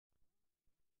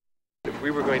if we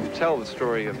were going to tell the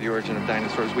story of the origin of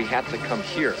dinosaurs, we had to come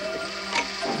here.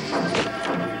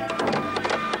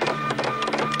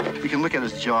 We can look at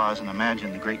his jaws and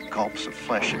imagine the great gulps of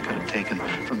flesh it could have taken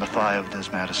from the thigh of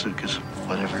Desmatasuchus,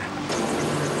 whatever.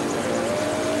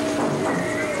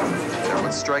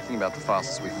 What's striking about the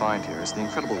fossils we find here is the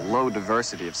incredible low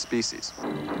diversity of species.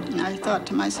 I thought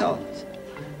to myself,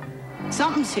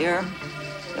 something's here.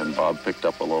 And Bob picked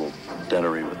up a little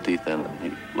dentary with teeth in it.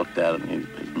 He looked at it, and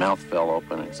his mouth fell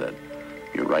open, and he said,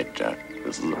 "You're right, Jack.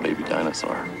 This is a baby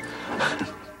dinosaur."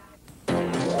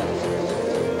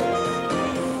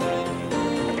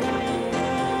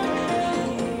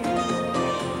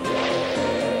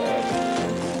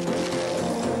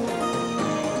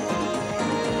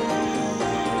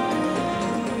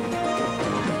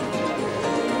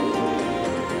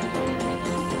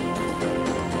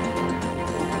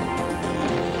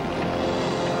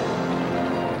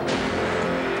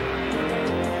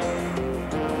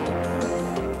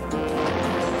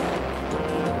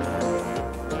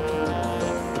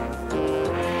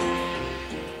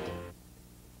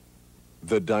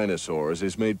 The Dinosaurs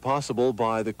is made possible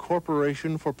by the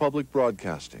Corporation for Public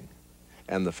Broadcasting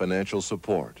and the financial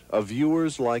support of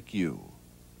viewers like you.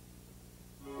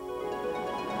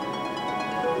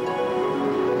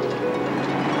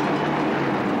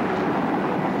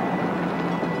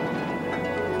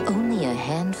 Only a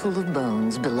handful of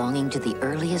bones belonging to the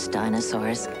earliest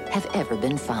dinosaurs have ever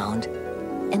been found,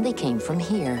 and they came from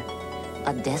here,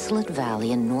 a desolate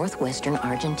valley in northwestern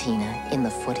Argentina in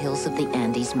the foothills of the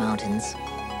Andes Mountains.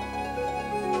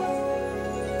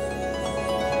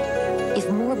 If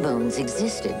more bones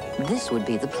existed, this would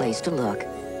be the place to look,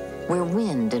 where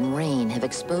wind and rain have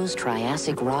exposed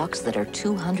Triassic rocks that are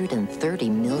 230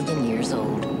 million years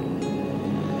old.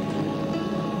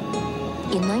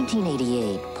 In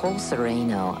 1988, Paul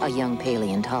Sereno, a young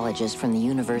paleontologist from the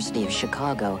University of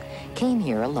Chicago, came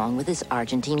here along with his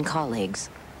Argentine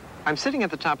colleagues. I'm sitting at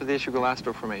the top of the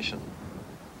Ischigualasto Formation.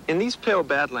 In these pale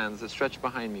badlands that stretch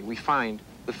behind me, we find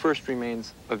the first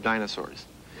remains of dinosaurs.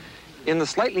 In the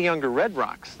slightly younger red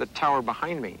rocks that tower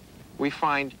behind me, we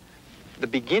find the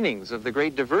beginnings of the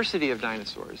great diversity of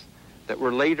dinosaurs that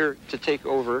were later to take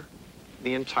over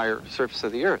the entire surface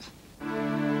of the Earth.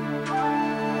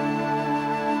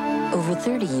 Over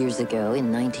 30 years ago,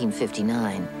 in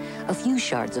 1959, a few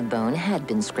shards of bone had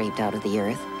been scraped out of the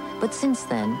Earth. But since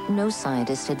then, no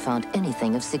scientist had found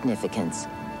anything of significance.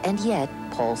 And yet,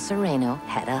 Paul Sereno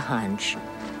had a hunch.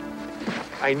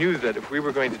 I knew that if we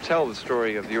were going to tell the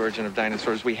story of the origin of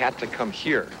dinosaurs, we had to come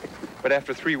here. But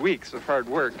after 3 weeks of hard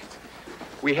work,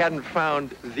 we hadn't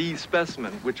found the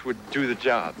specimen which would do the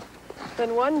job.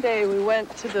 Then one day we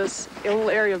went to this little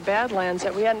area of badlands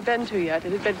that we hadn't been to yet.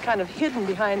 It had been kind of hidden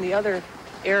behind the other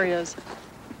areas.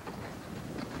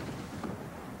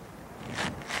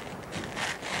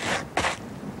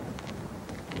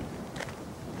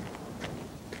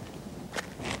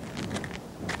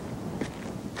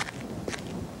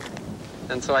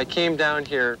 And so I came down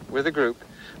here with a group,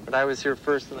 but I was here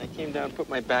first, and I came down, put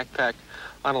my backpack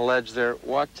on a ledge there,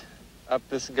 walked up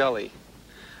this gully,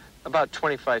 about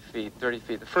 25 feet, 30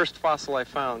 feet. The first fossil I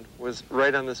found was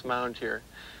right on this mound here.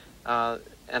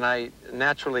 And I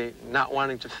naturally, not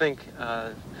wanting to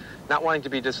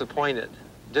be disappointed,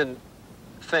 didn't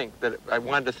think that I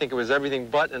wanted to think it was everything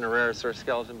but an Ararosaur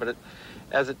skeleton, but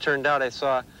as it turned out, I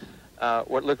saw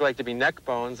what looked like to be neck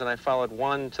bones, and I followed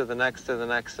one to the next,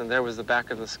 and there was the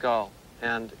back of the skull.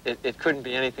 And it couldn't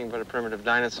be anything but a primitive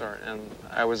dinosaur, and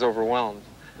I was overwhelmed.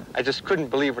 I just couldn't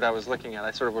believe what I was looking at. I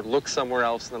sort of would look somewhere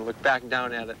else and then look back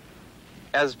down at it.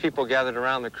 As people gathered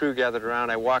around, the crew gathered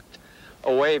around, I walked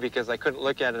away because I couldn't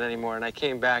look at it anymore, and I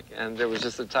came back, and there was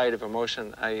just a tide of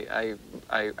emotion.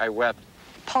 I wept.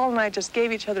 Paul and I just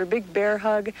gave each other a big bear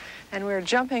hug, and we were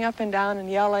jumping up and down and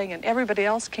yelling, and everybody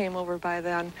else came over by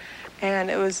then.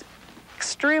 And it was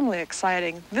extremely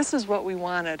exciting. This is what we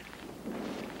wanted.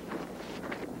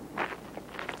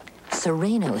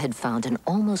 Sereno had found an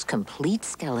almost complete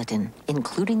skeleton,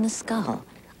 including the skull,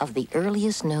 of the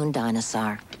earliest known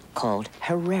dinosaur, called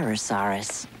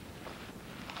Herrerasaurus.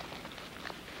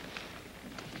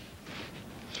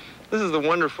 This is the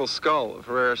wonderful skull of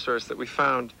Herrerasaurus that we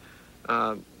found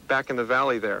back in the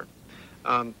valley there.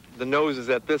 The nose is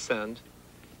at this end.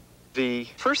 The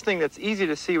first thing that's easy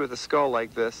to see with a skull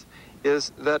like this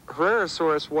is that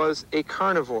Herrerasaurus was a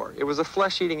carnivore. It was a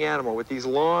flesh-eating animal with these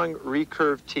long,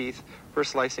 recurved teeth for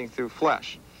slicing through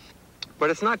flesh. But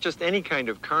it's not just any kind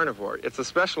of carnivore. It's a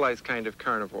specialized kind of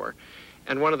carnivore.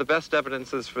 And one of the best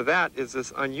evidences for that is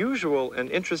this unusual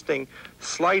and interesting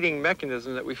sliding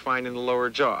mechanism that we find in the lower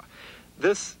jaw.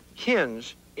 This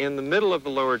hinge in the middle of the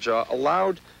lower jaw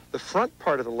allowed the front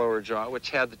part of the lower jaw, which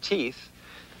had the teeth,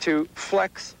 to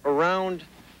flex around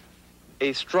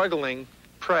a struggling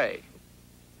prey.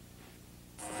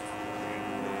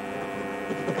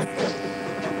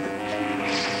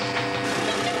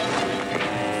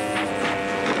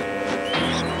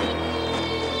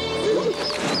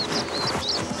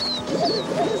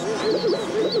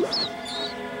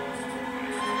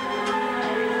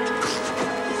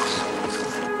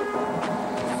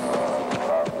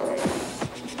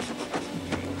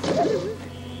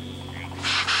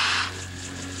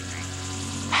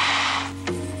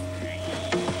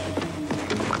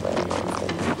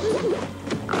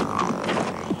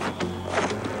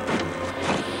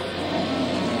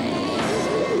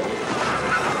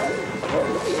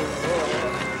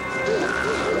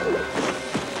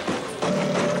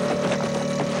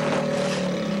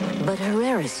 But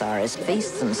Dinosaurs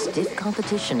faced some stiff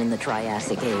competition in the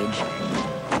Triassic Age.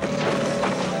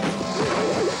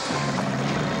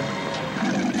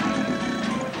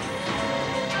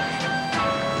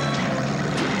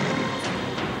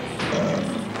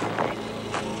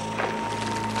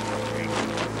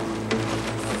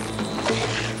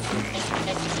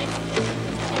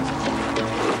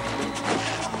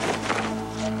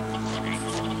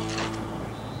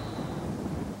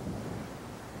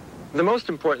 The most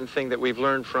important thing that we've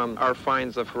learned from our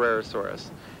finds of Herrerasaurus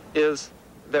is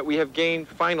that we have gained,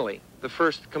 finally, the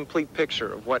first complete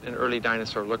picture of what an early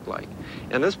dinosaur looked like.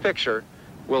 And this picture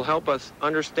will help us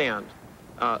understand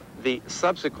the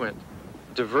subsequent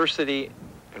diversity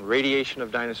and radiation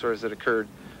of dinosaurs that occurred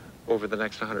over the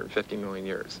next 150 million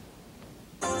years.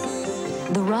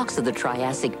 The rocks of the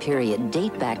Triassic period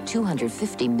date back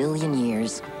 250 million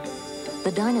years.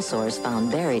 The dinosaurs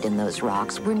found buried in those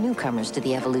rocks were newcomers to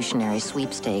the evolutionary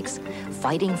sweepstakes,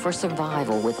 fighting for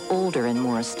survival with older and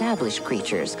more established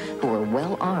creatures who were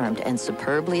well-armed and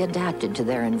superbly adapted to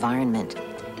their environment.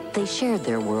 They shared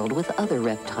their world with other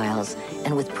reptiles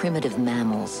and with primitive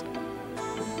mammals.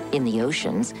 In the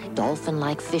oceans,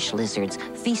 dolphin-like fish lizards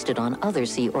feasted on other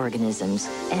sea organisms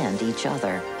and each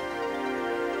other.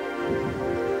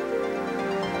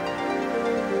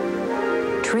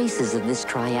 Traces of this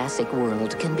Triassic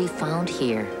world can be found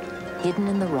here, hidden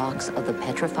in the rocks of the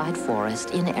petrified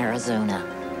forest in Arizona.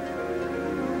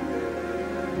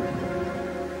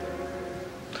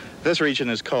 This region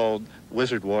is called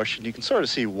Wizard Wash, and you can sort of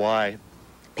see why.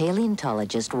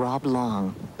 Paleontologist Rob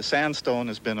Long. The sandstone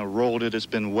has been eroded, it's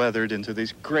been weathered into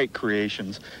these great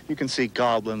creations. You can see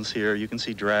goblins here, you can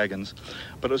see dragons,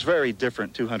 but it was very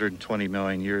different 220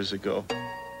 million years ago.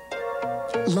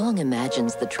 Long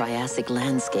imagines the Triassic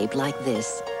landscape like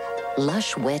this: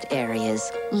 lush, wet areas,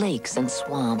 lakes and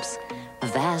swamps,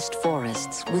 vast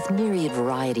forests with myriad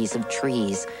varieties of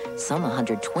trees, some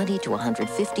 120 to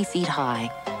 150 feet high,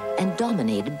 and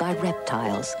dominated by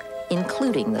reptiles,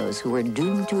 including those who were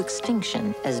doomed to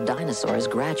extinction as dinosaurs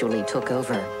gradually took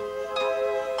over.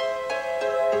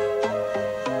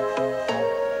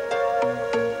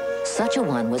 Such a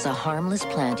one was a harmless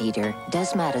plant eater,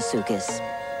 Desmatosaucus.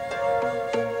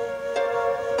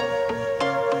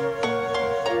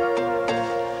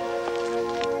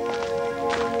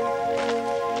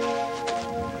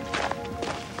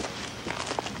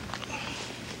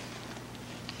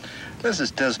 This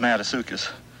is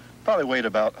Desmatosaucus. Probably weighed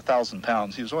about 1,000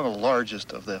 pounds. He was one of the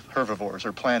largest of the herbivores,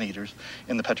 or plant eaters,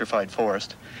 in the petrified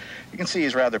forest. You can see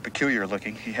he's rather peculiar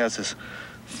looking. He has this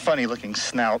funny looking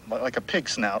snout, like a pig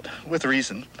snout, with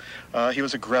reason. He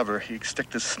was a grubber. He'd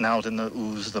stick his snout in the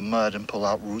ooze, the mud, and pull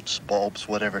out roots, bulbs,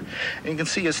 whatever. And you can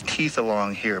see his teeth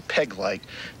along here, peg-like,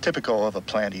 typical of a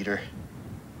plant eater.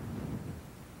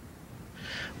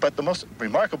 But the most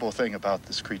remarkable thing about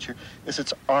this creature is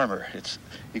its armor.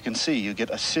 You can see you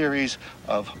get a series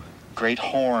of great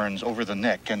horns over the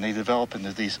neck, and they develop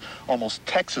into these almost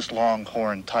Texas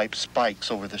longhorn type spikes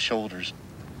over the shoulders.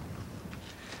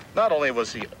 Not only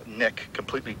was the neck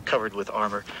completely covered with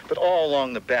armor, but all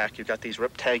along the back you've got these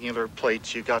rectangular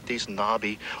plates, you've got these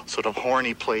knobby, sort of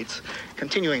horny plates,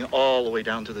 continuing all the way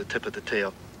down to the tip of the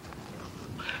tail.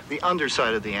 The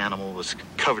underside of the animal was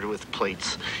covered with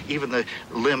plates. Even the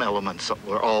limb elements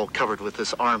were all covered with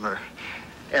this armor.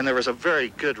 And there was a very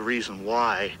good reason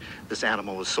why this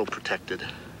animal was so protected.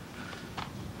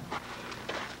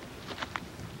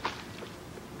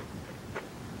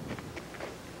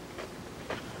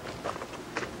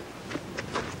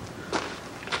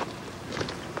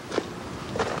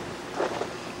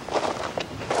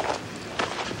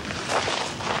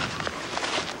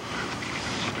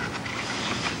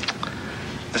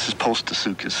 This is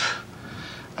Postosaucus,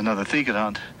 another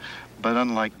thegodont, But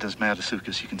unlike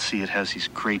Desmatosukis, you can see it has these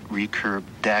great recurved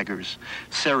daggers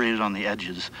serrated on the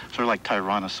edges, sort of like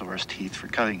Tyrannosaurus teeth for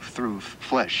cutting through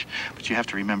flesh. But you have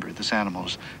to remember, this animal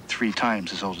is 3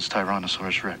 times as old as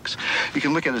Tyrannosaurus rex. You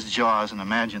can look at his jaws and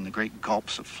imagine the great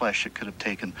gulps of flesh it could have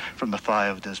taken from the thigh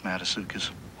of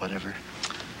Desmatosukis, whatever.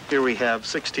 Here we have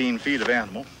 16 feet of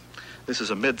animal. This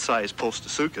is a mid-sized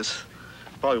Postosuchus,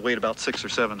 probably weighed about 600 or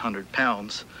 700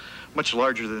 pounds. Much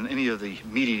larger than any of the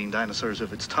meat-eating dinosaurs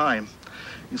of its time.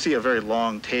 You can see a very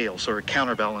long tail, sort of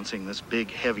counterbalancing this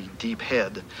big, heavy, deep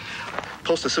head.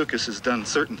 Postosuchus has done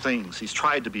certain things. He's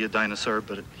tried to be a dinosaur,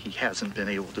 but he hasn't been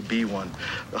able to be one.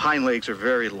 The hind legs are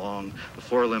very long. The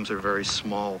forelimbs are very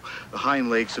small. The hind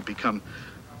legs have become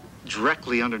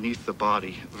directly underneath the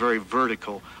body, very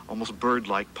vertical, almost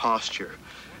bird-like posture.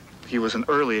 He was an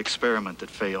early experiment that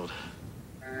failed.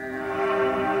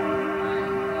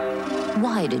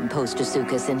 Why did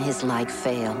Postosuchus and his like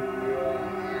fail?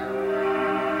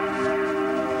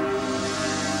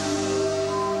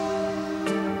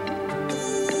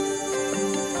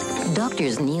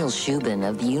 Doctors Neil Shubin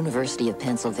of the University of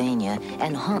Pennsylvania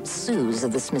and Hans Sues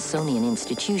of the Smithsonian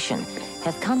Institution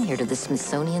have come here to the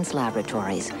Smithsonian's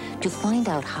laboratories to find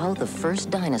out how the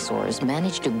first dinosaurs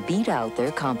managed to beat out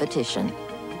their competition.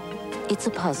 It's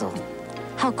a puzzle.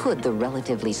 How could the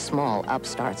relatively small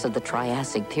upstarts of the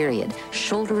Triassic period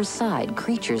shoulder aside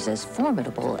creatures as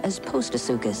formidable as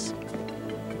Postosuchus?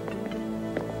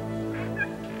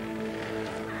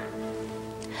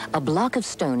 A block of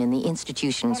stone in the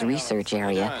institution's research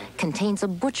area contains a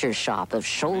butcher's shop of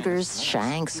shoulders,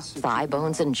 shanks, thigh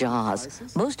bones, and jaws,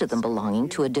 most of them belonging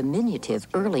to a diminutive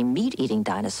early meat-eating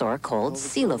dinosaur called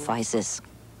Coelophysis.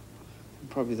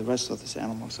 Probably the rest of these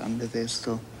animals under there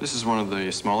still. This is one of the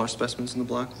smaller specimens in the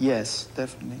block? Yes,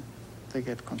 definitely. They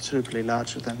get considerably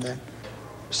larger than that.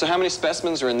 So how many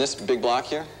specimens are in this big block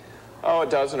here? Oh, a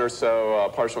dozen or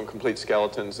so partial and complete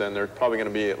skeletons, and there are probably going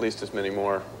to be at least as many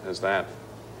more as that.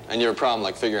 And you have a problem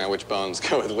like figuring out which bones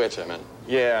go with which, I mean.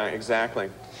 Yeah, exactly.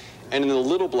 And in the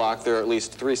little block, there are at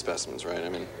least 3 specimens, right? I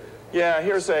mean. Yeah,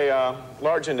 here's a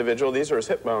large individual. These are his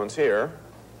hip bones here.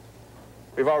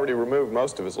 We've already removed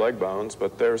most of his leg bones,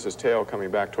 but there's his tail coming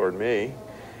back toward me.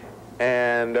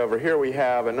 And over here we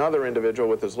have another individual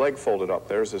with his leg folded up.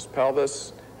 There's his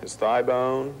pelvis, his thigh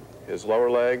bone, his lower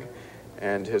leg,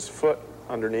 and his foot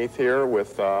underneath here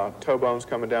with toe bones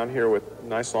coming down here with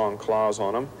nice long claws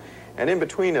on them. And in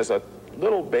between is a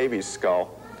little baby's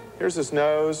skull. Here's his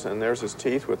nose, and there's his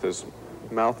teeth with his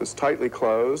mouth is tightly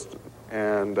closed.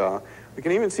 And we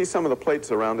can even see some of the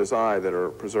plates around his eye that are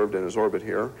preserved in his orbit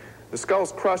here. The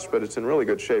skull's crushed, but it's in really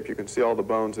good shape. You can see all the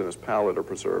bones in his palate are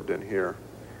preserved in here.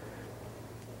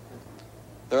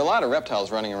 There are a lot of reptiles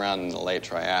running around in the late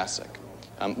Triassic.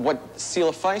 What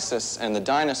Coelophysis and the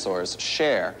dinosaurs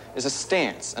share is a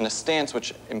stance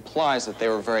which implies that they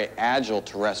were very agile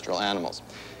terrestrial animals.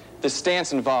 This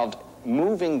stance involved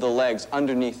moving the legs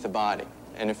underneath the body,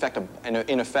 and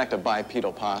in effect a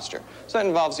bipedal posture. So that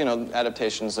involves,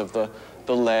 adaptations of the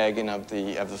leg and of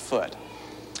the foot.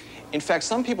 In fact,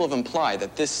 some people have implied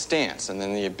that this stance and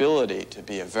then the ability to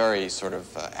be a very sort of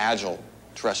agile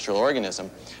terrestrial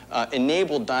organism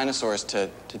enabled dinosaurs to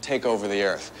take over the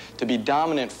Earth, to be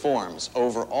dominant forms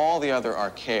over all the other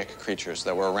archaic creatures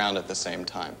that were around at the same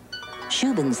time.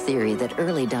 Shubin's theory that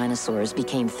early dinosaurs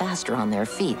became faster on their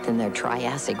feet than their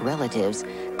Triassic relatives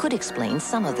could explain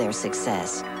some of their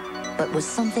success, but was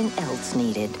something else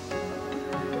needed.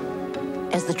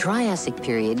 As the Triassic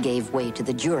period gave way to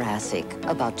the Jurassic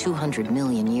about 200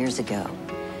 million years ago,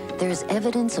 there's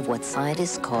evidence of what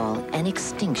scientists call an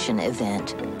extinction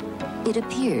event. It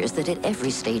appears that at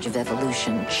every stage of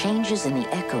evolution, changes in the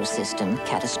ecosystem,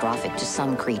 catastrophic to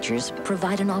some creatures,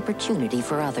 provide an opportunity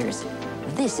for others.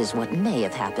 This is what may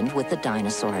have happened with the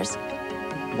dinosaurs.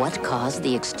 What caused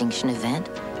the extinction event?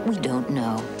 We don't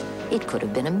know. It could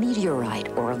have been a meteorite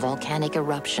or a volcanic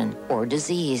eruption or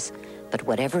disease. But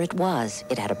whatever it was,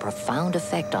 it had a profound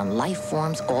effect on life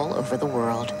forms all over the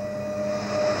world. Here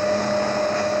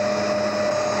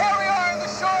we are on the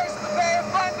shores of the Bay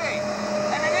of Fundy,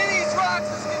 and in these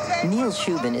rocks is contained... Neil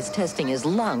Shubin is testing his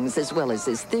lungs as well as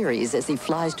his theories as he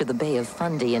flies to the Bay of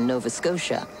Fundy in Nova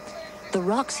Scotia. The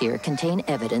rocks here contain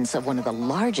evidence of one of the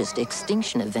largest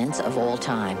extinction events of all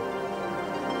time.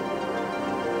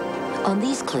 On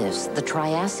these cliffs, the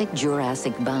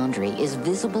Triassic-Jurassic boundary is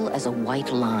visible as a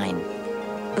white line.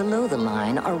 Below the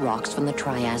line are rocks from the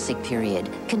Triassic period,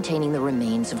 containing the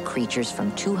remains of creatures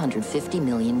from 250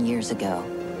 million years ago.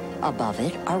 Above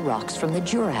it are rocks from the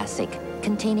Jurassic,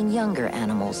 containing younger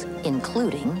animals,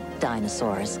 including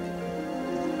dinosaurs.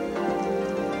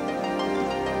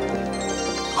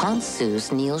 Hans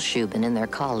Seuss, Neil Shubin, and their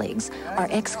colleagues are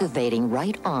excavating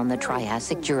right on the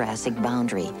Triassic-Jurassic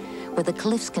boundary, where the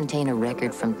cliffs contain a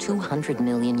record from 200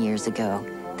 million years ago,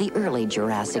 the early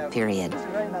Jurassic period,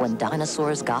 when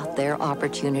dinosaurs got their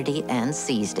opportunity and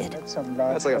seized it. That's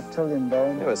like it's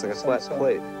like a flat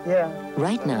plate. Yeah.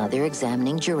 Right now, they're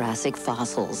examining Jurassic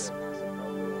fossils.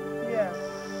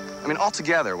 I mean,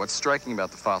 altogether, what's striking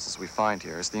about the fossils we find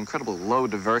here is the incredible low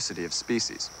diversity of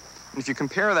species. And if you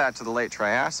compare that to the late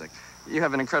Triassic, you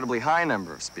have an incredibly high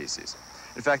number of species.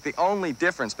 In fact, the only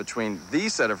difference between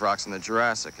these set of rocks in the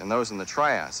Jurassic and those in the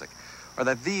Triassic are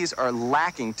that these are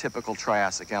lacking typical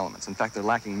Triassic elements. In fact, they're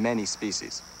lacking many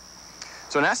species.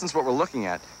 So in essence, what we're looking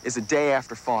at is a day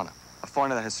after fauna, a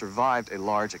fauna that has survived a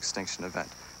large extinction event,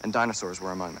 and dinosaurs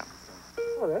were among them.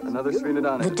 Another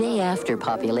Sphenodon. The day after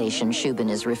population Shubin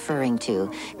is referring to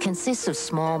consists of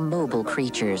small mobile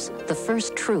creatures, the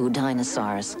first true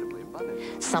dinosaurs.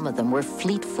 Some of them were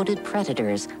fleet-footed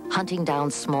predators, hunting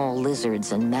down small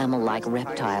lizards and mammal-like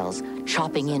reptiles,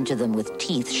 chopping into them with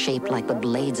teeth shaped like the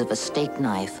blades of a steak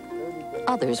knife.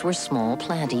 Others were small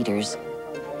plant eaters.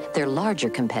 Their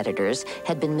larger competitors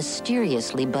had been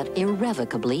mysteriously but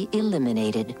irrevocably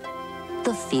eliminated.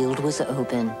 The field was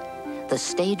open. The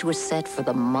stage was set for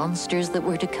the monsters that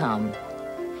were to come.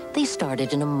 They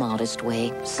started in a modest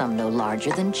way, some no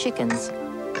larger than chickens.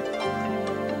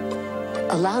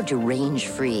 Allowed to range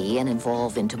free and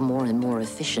evolve into more and more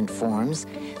efficient forms,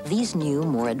 these new,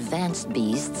 more advanced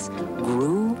beasts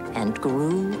grew and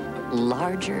grew,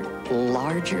 larger,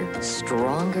 larger,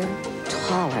 stronger,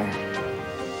 taller.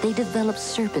 They developed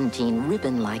serpentine,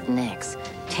 ribbon-like necks,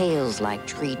 tails like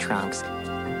tree trunks.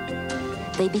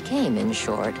 They became, in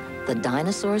short, the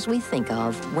dinosaurs we think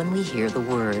of when we hear the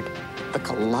word, the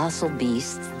colossal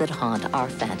beasts that haunt our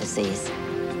fantasies.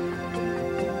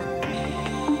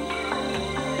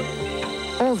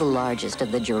 All the largest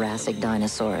of the Jurassic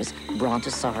dinosaurs,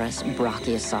 Brontosaurus,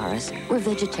 Brachiosaurus, were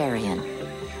vegetarian,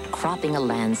 cropping a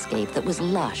landscape that was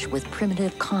lush with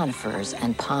primitive conifers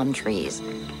and palm trees,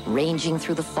 ranging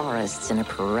through the forests in a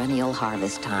perennial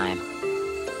harvest time.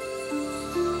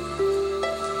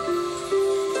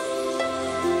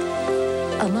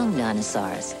 Among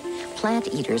dinosaurs, plant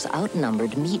eaters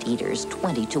outnumbered meat eaters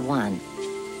 20-1.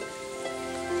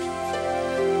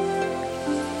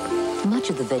 Much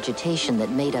of the vegetation that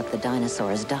made up the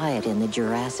dinosaurs' diet in the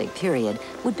Jurassic period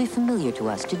would be familiar to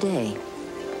us today.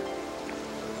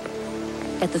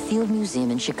 At the Field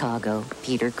Museum in Chicago,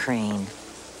 Peter Crane.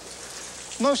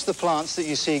 Most of the plants that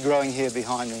you see growing here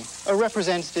behind me are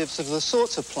representatives of the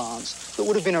sorts of plants that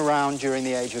would have been around during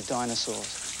the age of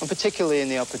dinosaurs, and particularly in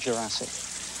the Upper Jurassic.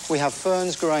 We have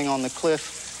ferns growing on the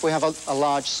cliff. We have a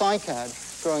large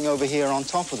cycad growing over here on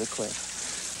top of the cliff.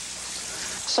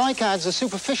 Cycads are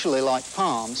superficially like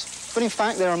palms, but in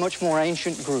fact they're a much more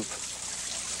ancient group.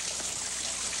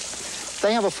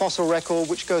 They have a fossil record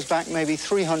which goes back maybe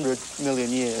 300 million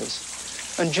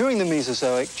years. And during the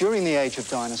Mesozoic, during the age of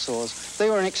dinosaurs, they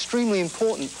were an extremely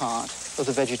important part of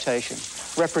the vegetation,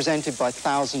 represented by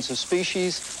thousands of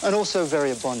species and also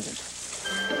very abundant.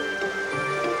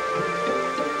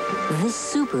 This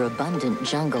superabundant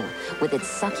jungle, with its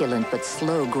succulent but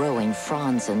slow-growing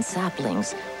fronds and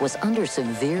saplings, was under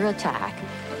severe attack.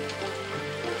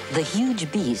 The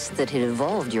huge beasts that had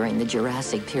evolved during the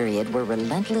Jurassic period were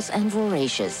relentless and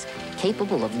voracious,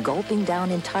 capable of gulping down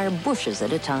entire bushes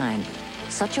at a time.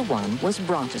 Such a one was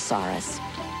Brontosaurus.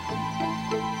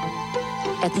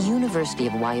 At the University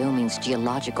of Wyoming's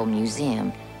Geological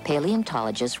Museum,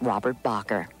 paleontologist Robert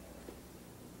Bacher.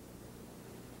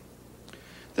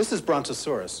 This is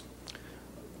Brontosaurus.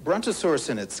 Brontosaurus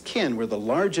and its kin were the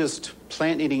largest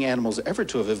plant-eating animals ever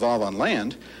to have evolved on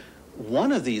land.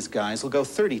 One of these guys will go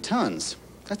 30 tons.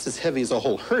 That's as heavy as a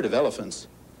whole herd of elephants.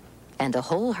 And a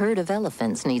whole herd of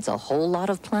elephants needs a whole lot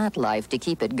of plant life to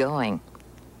keep it going.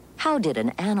 How did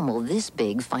an animal this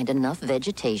big find enough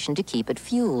vegetation to keep it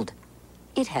fueled?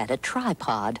 It had a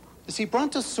tripod. You see,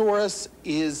 Brontosaurus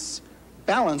is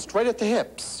balanced right at the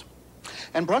hips.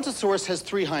 And Brontosaurus has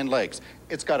 3 hind legs.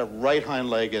 It's got a right hind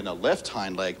leg and a left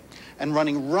hind leg. And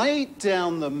running right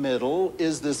down the middle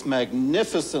is this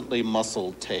magnificently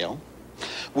muscled tail,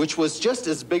 which was just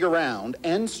as big around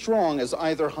and strong as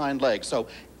either hind leg. So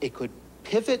it could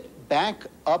pivot back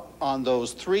up on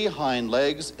those 3 hind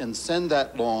legs and send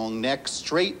that long neck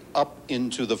straight up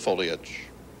into the foliage.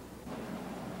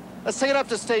 Let's take it up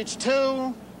to stage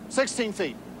 2, 16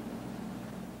 feet.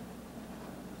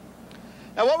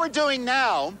 Now what we're doing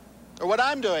now, or what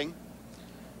I'm doing,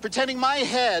 pretending my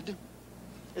head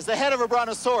is the head of a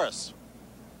brontosaurus.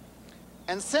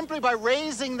 And simply by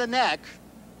raising the neck,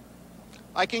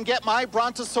 I can get my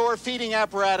brontosaur feeding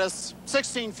apparatus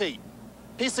 16 feet.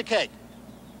 Piece of cake.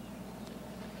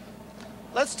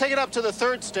 Let's take it up to the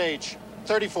third stage,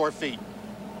 34 feet.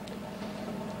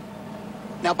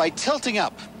 Now, by tilting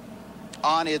up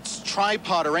on its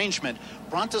tripod arrangement,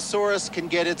 Brontosaurus can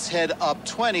get its head up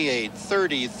 28,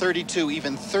 30, 32,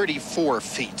 even 34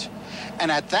 feet.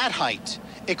 And at that height,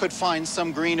 it could find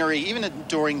some greenery even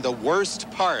during the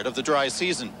worst part of the dry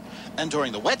season. And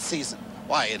during the wet season,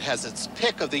 why, it has its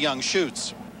pick of the young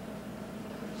shoots.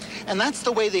 And that's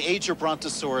the way the age of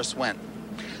Brontosaurus went.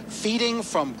 Feeding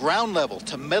from ground level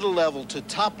to middle level to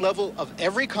top level of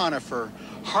every conifer,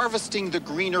 harvesting the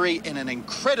greenery in an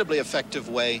incredibly effective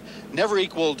way, never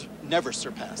equaled, never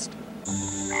surpassed.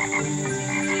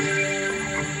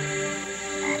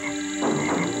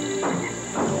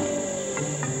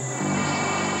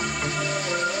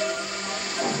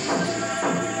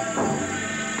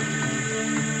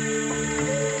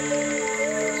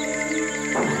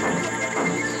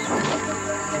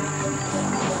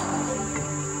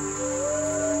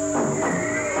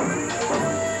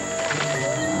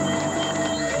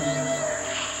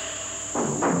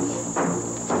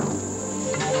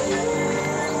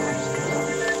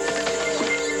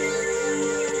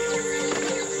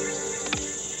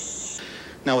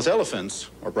 Now, with elephants,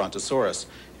 or Brontosaurus,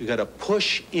 you've got to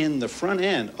push in the front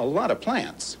end a lot of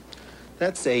plants.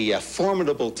 That's a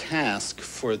formidable task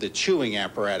for the chewing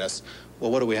apparatus. Well,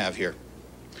 what do we have here?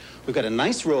 We've got a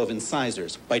nice row of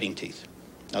incisors, biting teeth.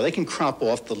 Now, they can crop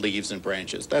off the leaves and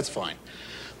branches. That's fine.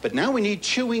 But now we need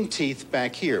chewing teeth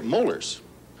back here, molars.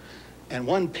 And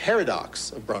one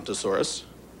paradox of Brontosaurus,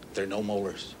 there are no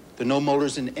molars. There are no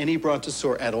molars in any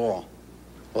Brontosaur at all.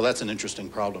 Well, that's an interesting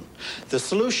problem. The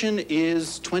solution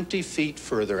is 20 feet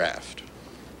further aft.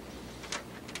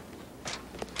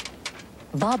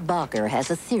 Bob Bacher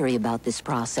has a theory about this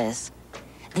process.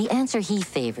 The answer he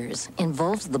favors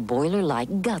involves the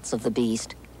boiler-like guts of the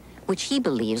beast, which he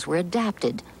believes were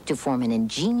adapted to form an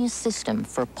ingenious system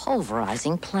for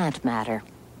pulverizing plant matter.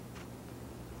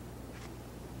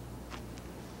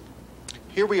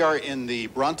 Here we are in the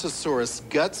Brontosaurus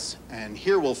guts, and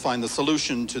here we'll find the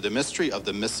solution to the mystery of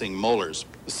the missing molars.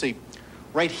 You see,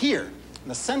 right here, in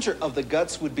the center of the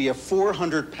guts would be a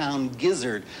 400-pound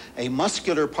gizzard, a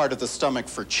muscular part of the stomach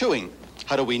for chewing.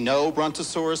 How do we know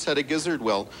Brontosaurus had a gizzard?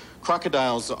 Well,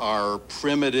 crocodiles are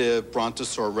primitive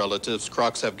brontosaur relatives.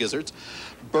 Crocs have gizzards.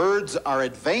 Birds are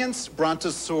advanced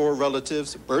brontosaur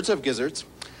relatives. Birds have gizzards.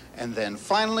 And then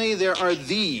finally, there are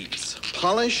these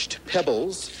polished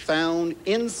pebbles found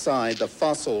inside the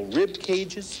fossil rib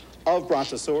cages of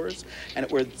brontosaurs. And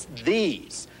it was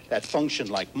these that functioned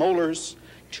like molars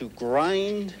to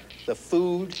grind the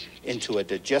food into a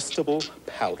digestible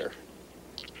powder.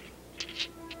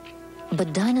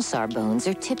 But dinosaur bones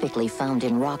are typically found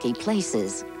in rocky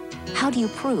places. How do you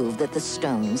prove that the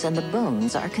stones and the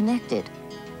bones are connected?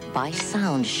 By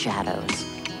sound shadows.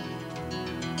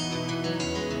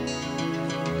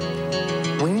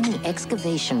 We're in the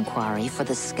excavation quarry for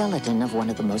the skeleton of one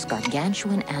of the most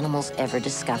gargantuan animals ever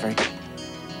discovered.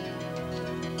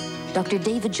 Dr.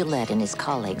 David Gillette and his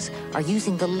colleagues are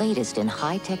using the latest in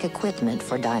high-tech equipment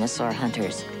for dinosaur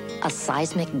hunters, a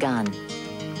seismic gun.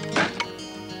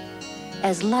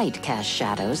 As light casts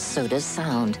shadows, so does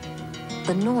sound.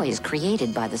 The noise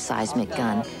created by the seismic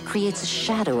gun creates a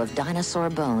shadow of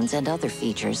dinosaur bones and other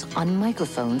features on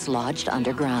microphones lodged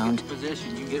underground.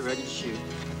 Position, you get ready to shoot.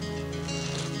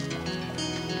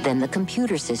 Then the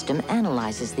computer system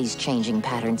analyzes these changing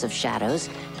patterns of shadows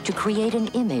to create an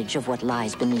image of what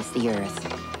lies beneath the Earth.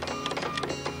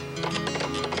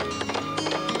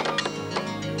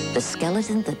 The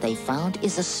skeleton that they found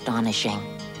is astonishing.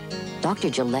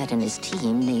 Dr. Gillette and his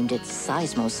team named it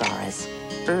Seismosaurus,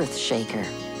 Earth Shaker.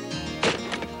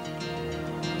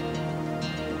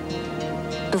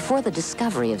 Before the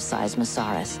discovery of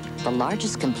Seismosaurus, the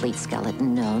largest complete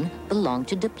skeleton known belonged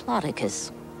to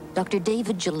Diplodocus. Dr.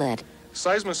 David Gillette.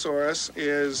 Seismosaurus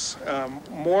is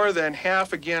more than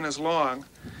half again as long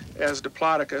as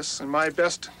Diplodocus, and my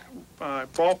best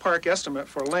ballpark estimate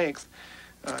for length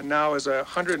now is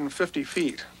 150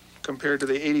 feet compared to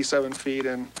the 87 feet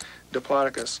in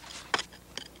Diplodocus.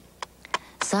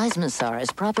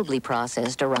 Seismosaurus probably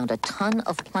processed around a ton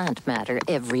of plant matter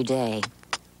every day.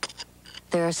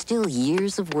 There are still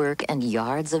years of work and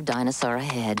yards of dinosaur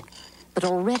ahead. But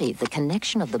already the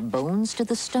connection of the bones to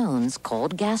the stones,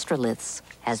 called gastroliths,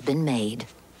 has been made.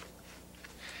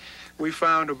 We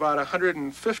found about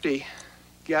 150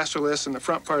 gastroliths in the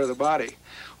front part of the body,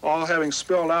 all having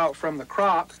spilled out from the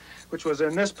crop, which was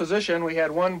in this position. We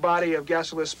had one body of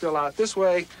gastroliths spill out this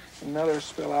way, another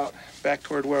spill out back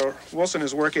toward where Wilson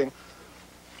is working.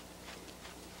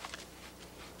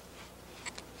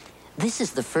 This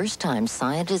is the first time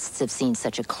scientists have seen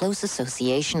such a close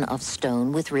association of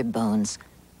stone with rib bones.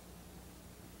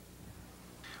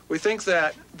 We think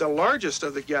that the largest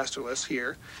of the gastroliths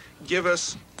here give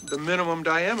us the minimum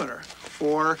diameter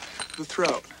for the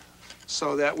throat,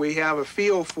 so that we have a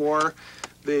feel for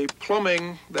the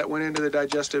plumbing that went into the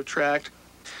digestive tract.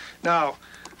 Now,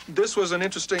 this was an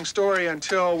interesting story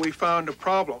until we found a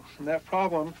problem, and that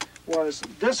problem was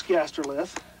this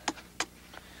gastrolith,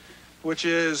 which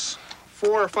is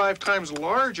 4 or 5 times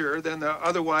larger than the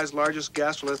otherwise largest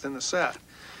gastrolith in the set.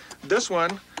 This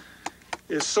one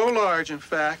is so large, in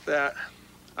fact, that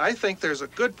I think there's a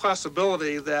good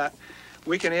possibility that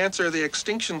we can answer the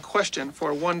extinction question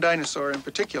for one dinosaur in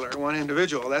particular, one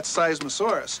individual. That's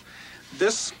Seismosaurus.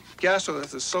 This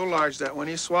gastrolith is so large that when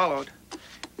he swallowed,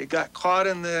 it got caught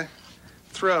in the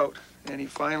throat, and he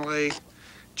finally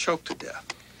choked to death.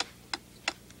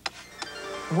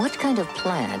 What kind of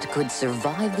plant could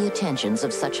survive the attentions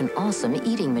of such an awesome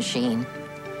eating machine?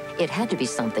 It had to be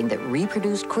something that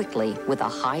reproduced quickly with a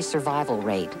high survival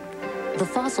rate. The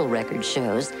fossil record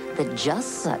shows that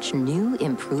just such new,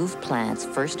 improved plants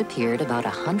first appeared about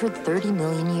 130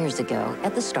 million years ago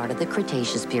at the start of the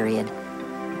Cretaceous period.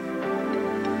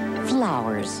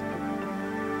 Flowers.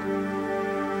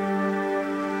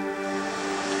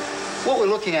 What we're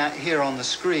looking at here on the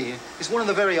screen is one of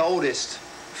the very oldest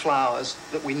flowers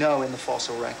that we know in the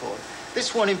fossil record.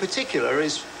 This one in particular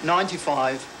is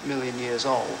 95 million years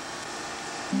old.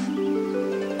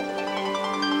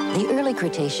 The early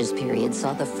Cretaceous period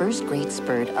saw the first great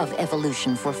spurt of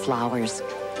evolution for flowers.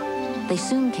 They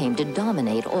soon came to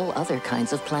dominate all other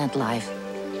kinds of plant life.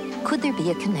 Could there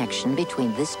be a connection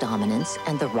between this dominance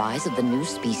and the rise of the new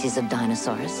species of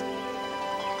dinosaurs?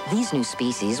 These new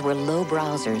species were low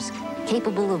browsers,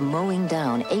 capable of mowing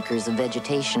down acres of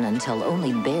vegetation until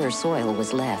only bare soil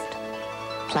was left.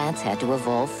 Plants had to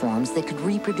evolve forms that could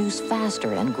reproduce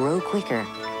faster and grow quicker,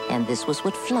 and this was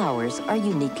what flowers are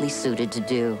uniquely suited to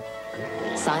do.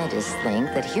 Scientists think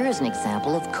that here is an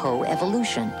example of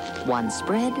co-evolution. One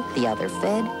spread, the other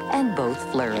fed, and both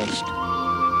flourished.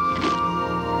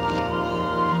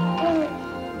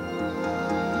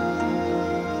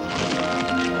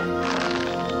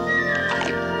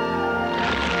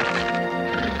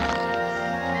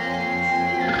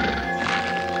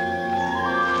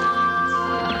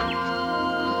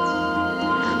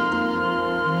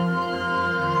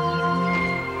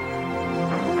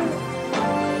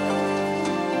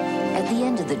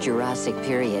 Jurassic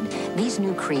period, these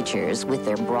new creatures, with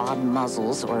their broad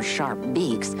muzzles or sharp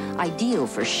beaks, ideal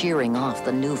for shearing off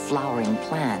the new flowering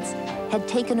plants, had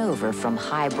taken over from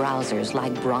high browsers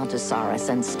like Brontosaurus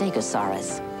and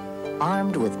Stegosaurus.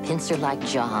 Armed with pincer-like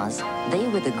jaws, they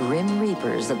were the grim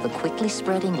reapers of the quickly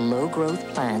spreading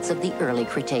low-growth plants of the early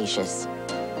Cretaceous.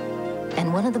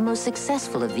 And one of the most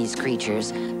successful of these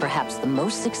creatures, perhaps the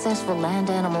most successful land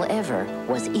animal ever,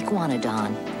 was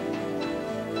Iguanodon.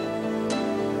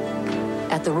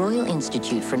 At the Royal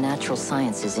Institute for Natural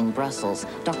Sciences in Brussels,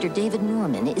 Dr. David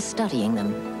Norman is studying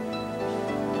them.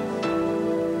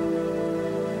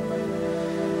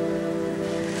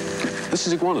 This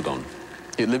is Iguanodon.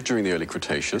 It lived during the early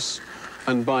Cretaceous,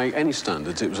 and by any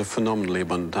standards, it was a phenomenally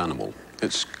abundant animal.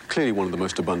 It's clearly one of the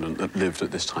most abundant that lived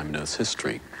at this time in Earth's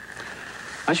history.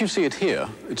 As you see it here,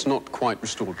 it's not quite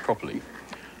restored properly.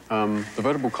 The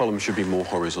vertebral column should be more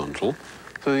horizontal.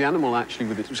 So the animal actually,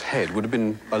 with its head, would have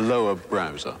been a lower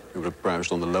browser. It would have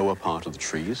browsed on the lower part of the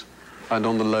trees and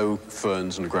on the low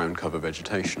ferns and ground cover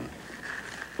vegetation.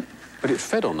 But it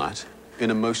fed on that in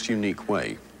a most unique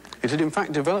way. It had in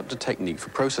fact developed a technique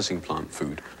for processing plant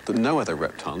food that no other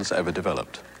reptile has ever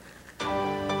developed.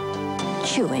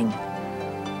 Chewing.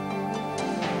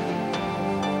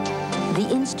 The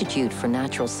Institute for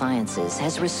Natural Sciences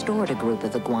has restored a group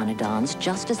of iguanodons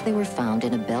just as they were found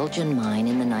in a Belgian mine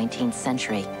in the 19th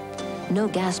century. No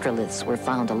gastroliths were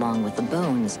found along with the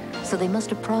bones, so they must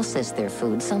have processed their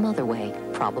food some other way,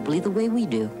 probably the way we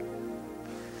do.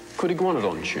 Could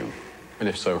Iguanodon chew? And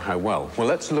if so, how well? Well,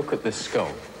 let's look at this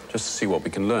skull, just to see what we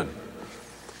can learn.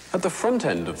 At the front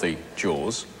end of the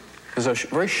jaws, there's a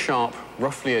very sharp,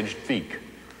 roughly edged beak,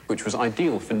 which was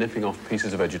ideal for nipping off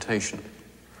pieces of vegetation.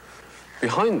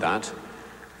 Behind that,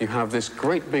 you have this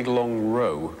great big long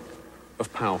row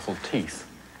of powerful teeth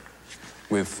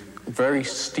with very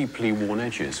steeply worn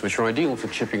edges, which are ideal for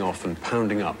chipping off and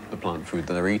pounding up the plant food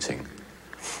that they're eating.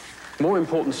 More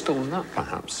important still than that,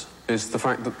 perhaps, is the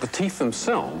fact that the teeth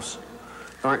themselves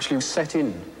are actually set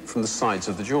in from the sides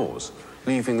of the jaws,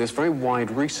 leaving this very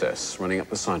wide recess running up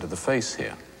the side of the face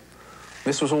here.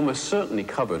 This was almost certainly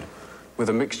covered with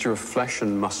a mixture of flesh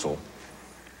and muscle,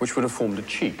 which would have formed a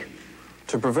cheek,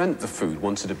 to prevent the food,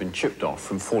 once it had been chipped off,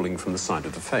 from falling from the side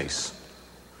of the face.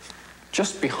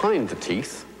 Just behind the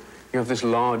teeth, you have this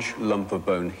large lump of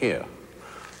bone here.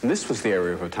 And this was the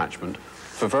area of attachment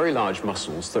for very large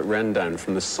muscles that ran down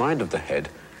from the side of the head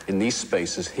in these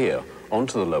spaces here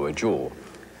onto the lower jaw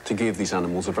to give these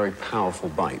animals a very powerful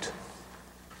bite.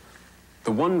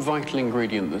 The one vital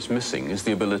ingredient that's missing is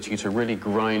the ability to really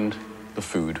grind the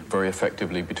food very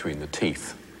effectively between the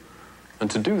teeth.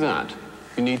 And to do that,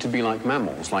 you need to be like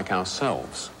mammals, like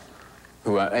ourselves,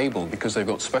 who are able, because they've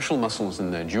got special muscles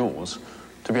in their jaws,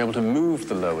 to be able to move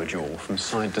the lower jaw from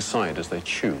side to side as they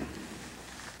chew.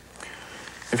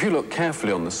 If you look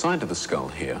carefully on the side of the skull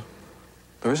here,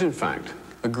 there is in fact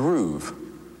a groove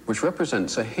which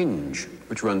represents a hinge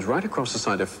which runs right across the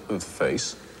side of the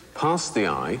face, past the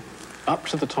eye, up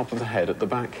to the top of the head at the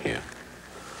back here.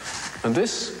 And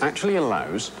this actually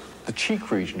allows the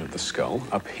cheek region of the skull,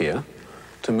 up here,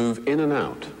 to move in and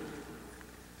out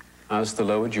as the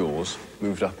lower jaws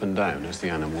moved up and down as the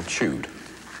animal chewed.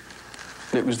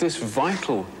 And it was this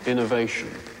vital innovation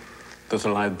that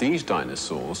allowed these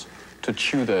dinosaurs to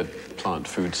chew their plant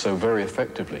food so very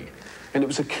effectively. And it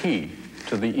was a key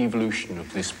to the evolution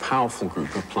of this powerful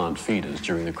group of plant feeders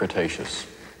during the Cretaceous.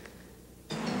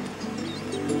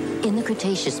 In the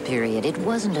Cretaceous period, it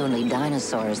wasn't only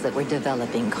dinosaurs that were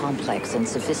developing complex and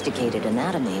sophisticated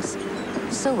anatomies.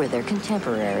 So were their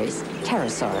contemporaries,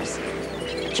 pterosaurs.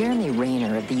 Jeremy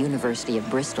Rayner of the University of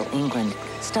Bristol, England,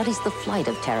 studies the flight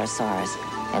of pterosaurs.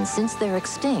 And since they're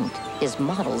extinct, his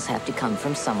models have to come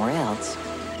from somewhere else.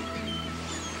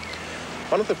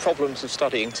 One of the problems of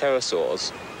studying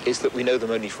pterosaurs is that we know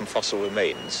them only from fossil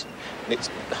remains. And it's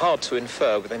hard to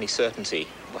infer with any certainty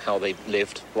how they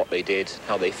lived, what they did,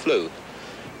 how they flew.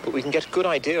 But we can get a good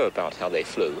idea about how they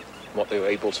flew, what they were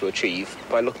able to achieve,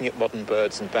 by looking at modern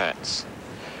birds and bats.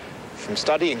 From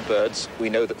studying birds, we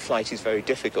know that flight is very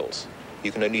difficult.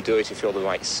 You can only do it if you're the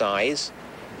right size,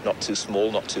 not too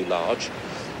small, not too large.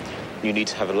 You need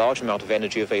to have a large amount of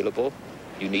energy available.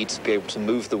 You need to be able to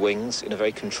move the wings in a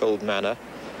very controlled manner.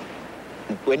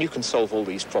 And when you can solve all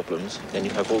these problems, then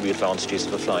you have all the advantages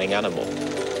of a flying animal.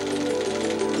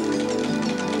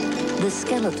 The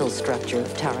skeletal structure of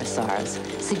pterosaurs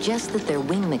suggests that their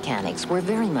wing mechanics were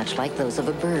very much like those of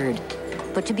a bird.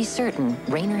 But to be certain,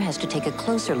 Rayner has to take a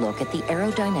closer look at the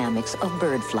aerodynamics of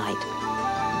bird flight.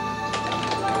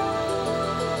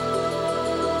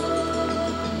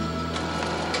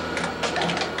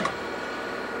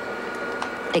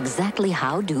 Exactly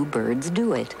how do birds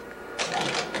do it?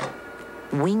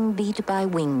 Wing beat by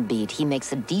wing beat, he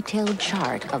makes a detailed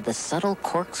chart of the subtle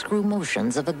corkscrew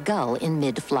motions of a gull in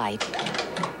mid-flight.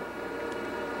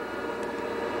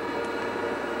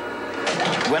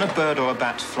 When a bird or a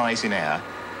bat flies in air,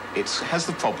 it has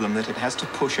the problem that it has to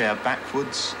push air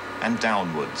backwards and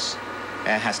downwards.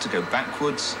 Air has to go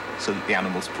backwards so that the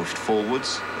animal's pushed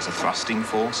forwards as a thrusting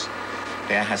force.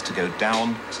 Air has to go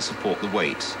down to support the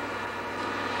weight.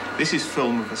 This is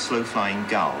film of a slow-flying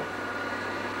gull.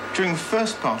 During the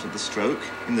first part of the stroke,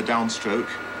 in the downstroke,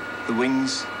 the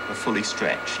wings are fully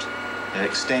stretched. They're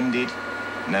extended,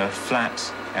 and they're a flat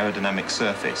aerodynamic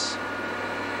surface.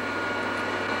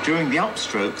 During the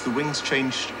upstroke, the wings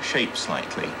change shape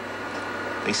slightly.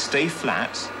 They stay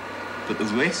flat, but the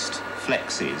wrist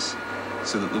flexes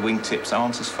so that the wingtips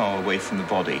aren't as far away from the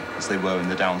body as they were in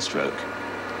the downstroke.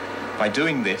 By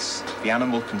doing this, the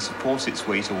animal can support its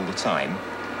weight all the time,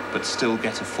 but still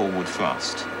get a forward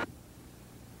thrust.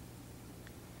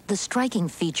 The striking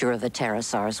feature of a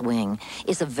pterosaur's wing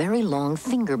is a very long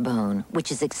finger bone,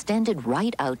 which is extended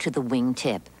right out to the wing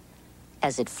tip.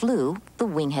 As it flew, the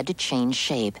wing had to change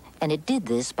shape, and it did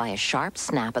this by a sharp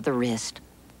snap of the wrist.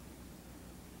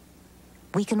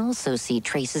 We can also see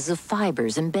traces of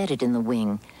fibers embedded in the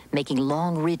wing, making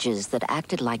long ridges that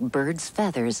acted like birds'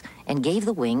 feathers and gave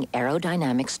the wing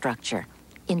aerodynamic structure.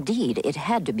 Indeed, it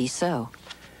had to be so.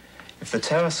 If the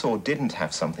pterosaur didn't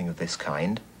have something of this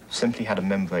kind, simply had a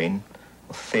membrane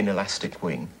or thin elastic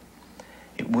wing,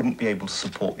 it wouldn't be able to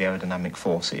support the aerodynamic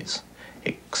forces.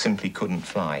 It simply couldn't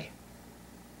fly.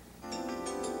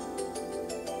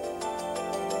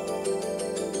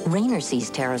 Rayner sees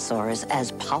pterosaurs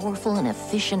as powerful and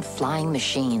efficient flying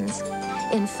machines.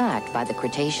 In fact, by the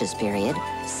Cretaceous period,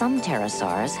 some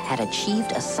pterosaurs had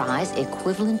achieved a size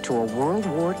equivalent to a World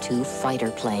War II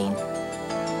fighter plane.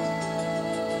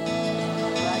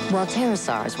 While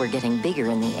pterosaurs were getting bigger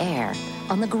in the air,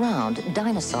 on the ground,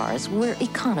 dinosaurs were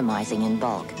economizing in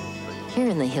bulk. Here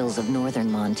in the hills of northern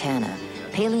Montana,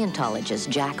 paleontologist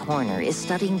Jack Horner is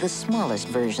studying the smallest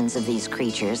versions of these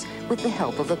creatures with the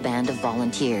help of a band of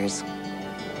volunteers.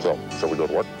 So, shall we go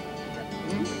to work?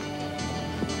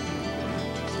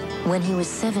 When he was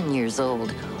 7 years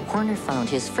old, Horner found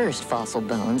his first fossil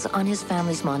bones on his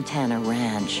family's Montana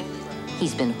ranch.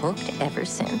 He's been hooked ever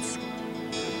since.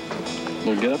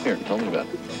 Well, get up here and tell me about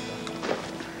it.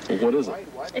 Well, what is it?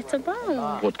 It's a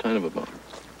bone. What kind of a bone?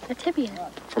 A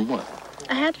tibia. From what?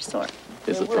 A hadrosaur.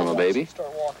 Is it from a baby?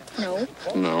 No.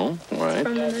 No, right.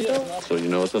 From an adult. So you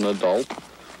know it's an adult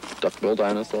duck-billed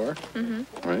dinosaur,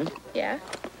 Mm-hmm. right? Yeah.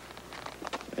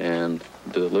 And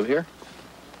did it live here?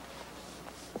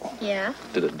 Yeah.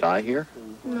 Did it die here?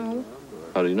 No.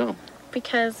 How do you know?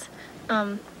 Because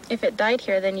if it died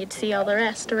here, then you'd see all the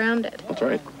rest around it. That's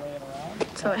right.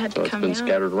 So it had So to it's come been down.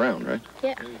 scattered around, right?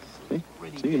 Yeah.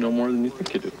 See, you know more than you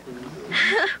think you do.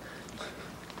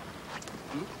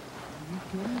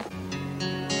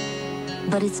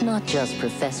 But it's not just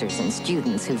professors and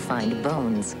students who find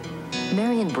bones.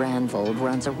 Marion Brandvold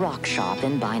runs a rock shop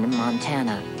in Bynum,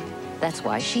 Montana. That's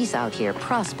why she's out here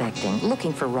prospecting,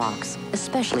 looking for rocks,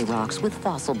 especially rocks with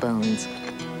fossil bones.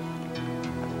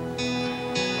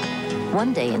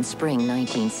 One day in spring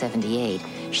 1978,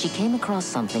 she came across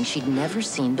something she'd never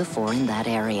seen before in that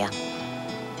area.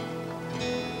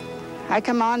 I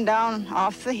come on down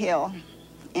off the hill,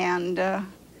 and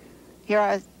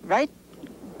right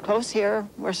close here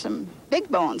were some big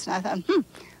bones. And I thought,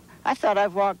 I thought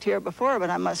I've walked here before,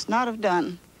 but I must not have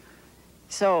done.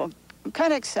 So I'm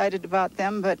kind of excited about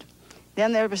them, but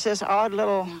then there was this odd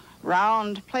little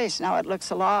round place. Now it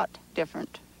looks a lot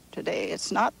different today.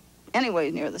 It's not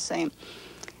anyway near the same.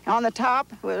 On the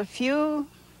top were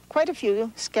quite a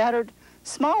few scattered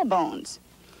small bones.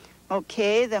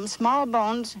 Okay, them small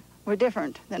bones were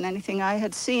different than anything I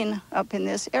had seen up in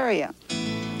this area.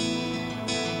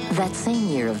 That same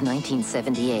year of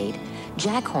 1978,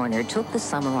 Jack Horner took the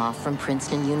summer off from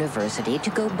Princeton University to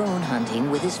go bone hunting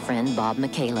with his friend Bob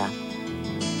Michaela.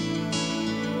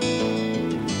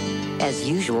 As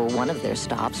usual, one of their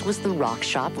stops was the rock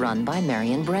shop run by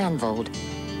Marion Brandvold.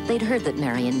 They'd heard that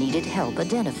Marion needed help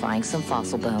identifying some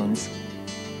fossil bones.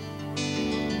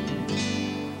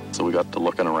 So we got to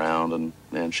looking around,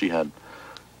 and she had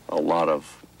a lot of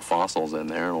fossils in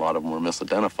there, and a lot of them were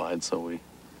misidentified, so we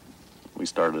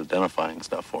started identifying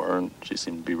stuff for her, and she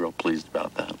seemed to be real pleased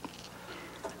about that.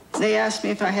 They asked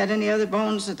me if I had any other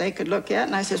bones that they could look at,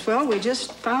 and I said, well, we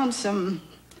just found some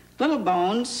little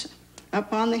bones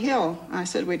up on the hill. I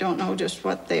said, we don't know just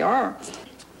what they are.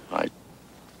 I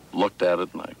looked at it,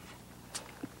 and I'm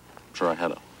sure I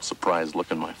had a surprised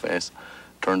look in my face.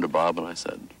 Turned to Bob, and I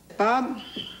said, Bob,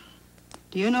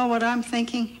 do you know what I'm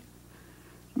thinking?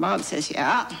 Bob says,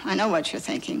 yeah, I know what you're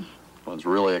thinking. I was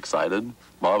really excited.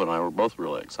 Bob and I were both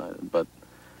really excited, but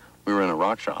we were in a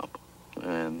rock shop,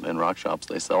 and in rock shops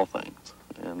they sell things.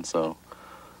 And so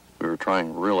we were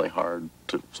trying really hard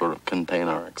to sort of contain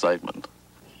our excitement.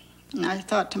 And I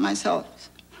thought to myself,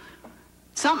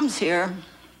 something's here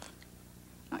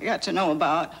I got to know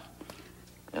about.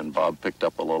 And Bob picked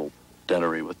up a little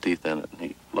dentary with teeth in it, and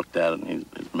he looked at it, and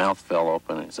his mouth fell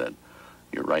open, and he said,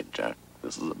 "You're right, Jack.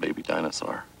 This is a baby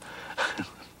dinosaur."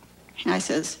 And I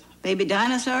says, baby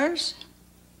dinosaurs?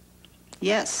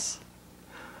 Yes.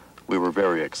 We were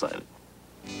very excited.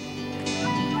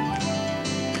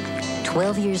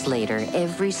 12 years later,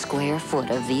 every square foot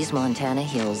of these Montana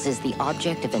hills is the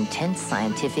object of intense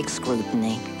scientific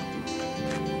scrutiny.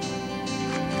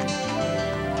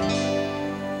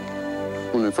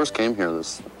 When we first came here,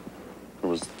 there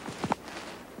was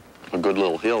a good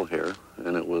little hill here,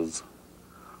 and it was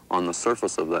on the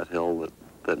surface of that hill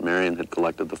that Marion had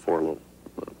collected the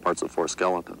parts of 4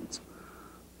 skeletons.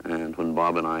 And when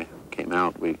Bob and I came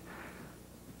out, we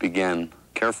began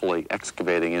carefully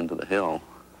excavating into the hill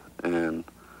and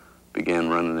began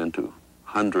running into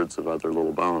hundreds of other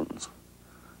little bones.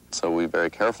 So we very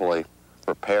carefully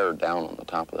prepared down on the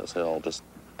top of this hill, just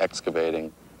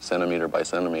excavating centimeter by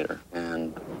centimeter,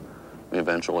 and we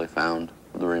eventually found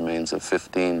the remains of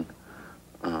 15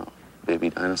 baby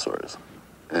dinosaurs.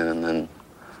 And then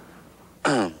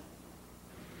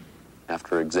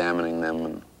after examining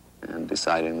them and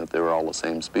deciding that they were all the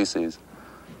same species,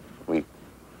 we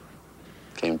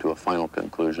came to a final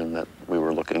conclusion that we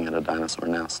were looking at a dinosaur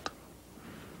nest.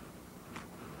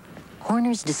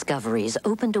 Horner's discoveries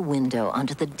opened a window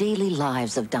onto the daily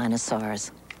lives of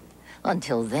dinosaurs.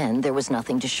 Until then, there was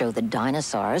nothing to show that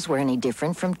dinosaurs were any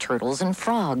different from turtles and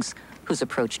frogs, whose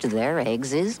approach to their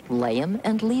eggs is lay 'em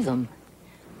and leave 'em.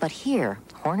 But here,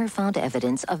 Horner found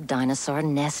evidence of dinosaur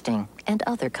nesting and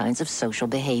other kinds of social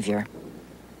behavior.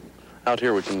 Out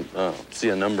here we can see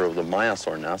a number of the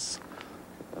myosaur nests.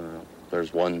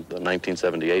 There's one, the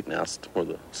 1978 nest, where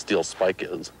the steel spike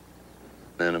is.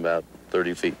 Then about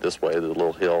 30 feet this way, the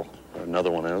little hill,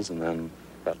 another one is, and then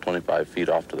about 25 feet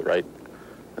off to the right,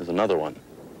 is another one.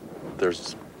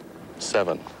 There's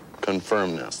 7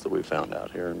 confirmed nests that we found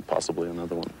out here, and possibly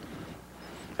another one.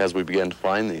 As we began to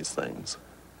find these things,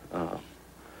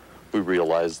 we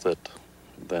realized that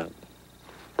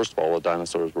first of all, the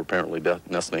dinosaurs were apparently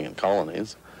nesting in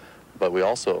colonies, but we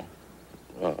also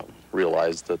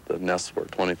realized that the nests were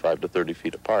 25 to 30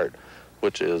 feet apart,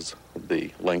 which is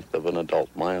the length of an adult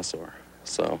maiasaur.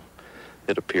 So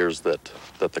it appears that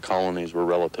the colonies were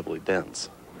relatively dense,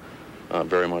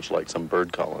 very much like some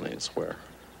bird colonies where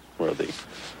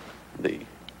the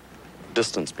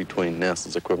distance between nests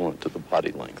is equivalent to the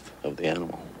body length of the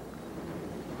animal.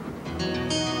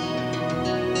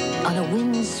 On a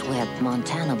wind-swept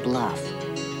Montana bluff,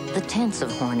 the tents of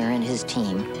Horner and his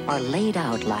team are laid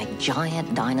out like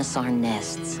giant dinosaur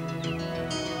nests.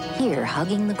 Here,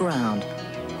 hugging the ground,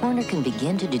 Horner can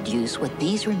begin to deduce what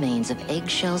these remains of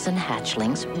eggshells and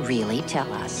hatchlings really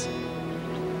tell us.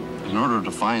 In order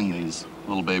to find these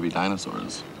little baby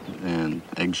dinosaurs and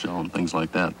eggshell and things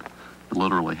like that, you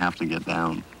literally have to get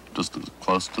down just as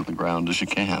close to the ground as you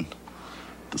can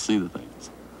to see the things.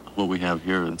 What we have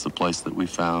here is a place that we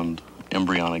found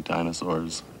embryonic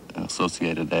dinosaurs,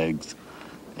 associated eggs,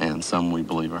 and some we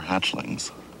believe are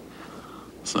hatchlings.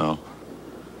 So,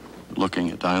 looking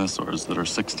at dinosaurs that are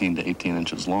 16 to 18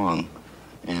 inches long,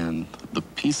 and the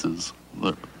pieces,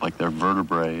 like their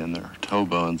vertebrae and their toe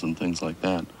bones and things like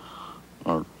that,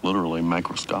 are literally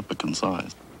microscopic in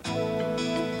size.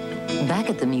 Back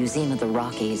at the Museum of the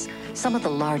Rockies, some of the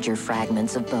larger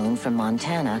fragments of bone from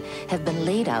Montana have been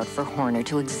laid out for Horner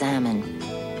to examine.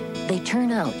 They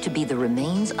turn out to be the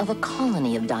remains of a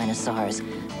colony of dinosaurs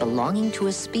belonging to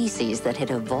a species that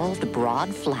had evolved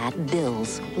broad, flat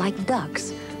bills, like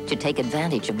ducks, to take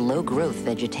advantage of low-growth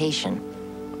vegetation.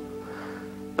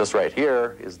 This right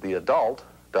here is the adult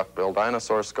duck-billed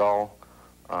dinosaur skull,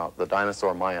 the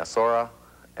dinosaur Maiasaura,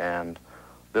 and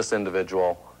this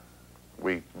individual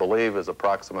we believe is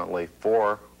approximately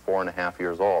 4.5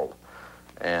 years old.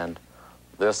 And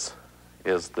this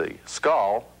is the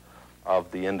skull of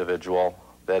the individual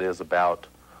that is about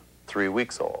 3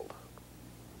 weeks old.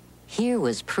 Here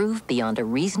was proof beyond a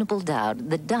reasonable doubt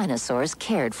that dinosaurs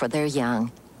cared for their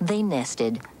young. They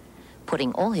nested.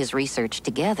 Putting all his research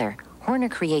together, Horner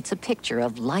creates a picture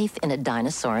of life in a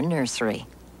dinosaur nursery.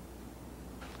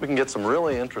 We can get some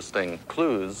really interesting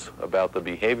clues about the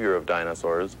behavior of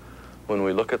dinosaurs when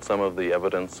we look at some of the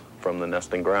evidence from the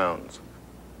nesting grounds.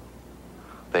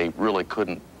 They really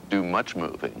couldn't do much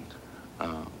moving.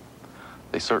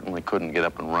 They certainly couldn't get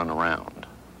up and run around.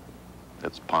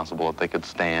 It's possible that they could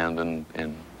stand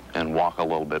and walk a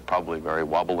little bit, probably very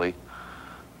wobbly.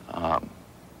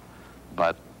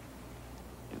 But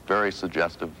it's very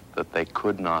suggestive that they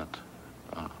could not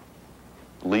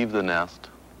leave the nest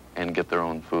and get their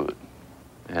own food.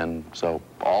 And so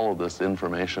all of this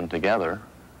information together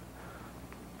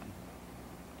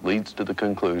leads to the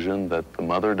conclusion that the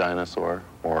mother dinosaur,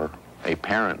 or a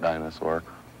parent dinosaur,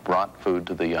 brought food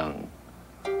to the young.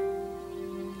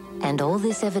 And all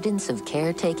this evidence of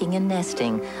caretaking and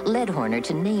nesting led Horner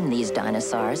to name these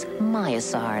dinosaurs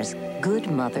Maiasaurs,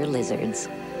 good mother lizards.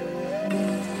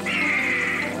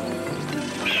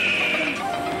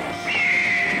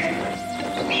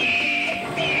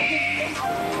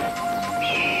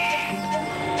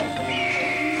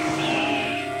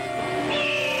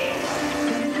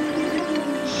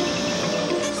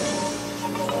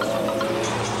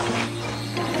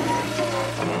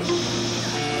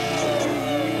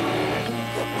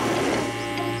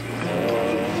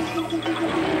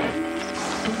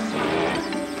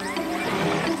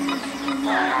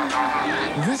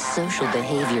 This social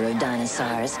behavior of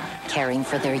dinosaurs, caring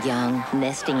for their young,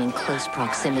 nesting in close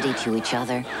proximity to each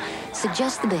other,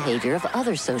 suggests the behavior of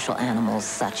other social animals,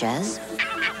 such as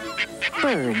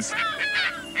birds.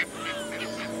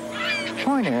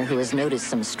 Horner, who has noticed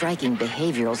some striking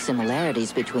behavioral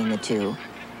similarities between the two,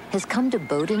 has come to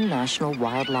Bowdoin National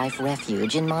Wildlife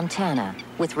Refuge in Montana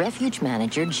with refuge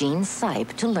manager Gene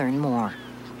Sipe to learn more.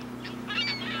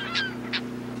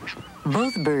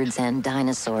 Both birds and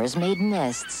dinosaurs made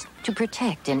nests to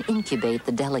protect and incubate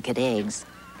the delicate eggs.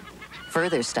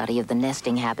 Further study of the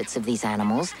nesting habits of these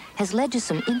animals has led to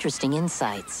some interesting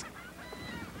insights.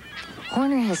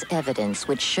 Horner has evidence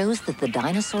which shows that the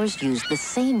dinosaurs used the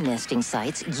same nesting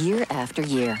sites year after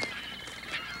year.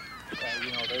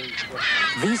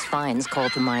 These finds call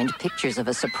to mind pictures of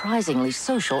a surprisingly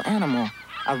social animal,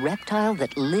 a reptile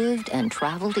that lived and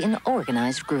traveled in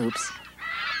organized groups.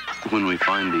 When we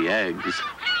find the eggs,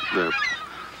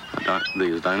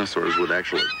 these dinosaurs would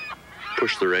actually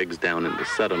push their eggs down into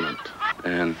sediment.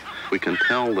 And we can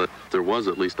tell that there was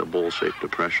at least a bowl-shaped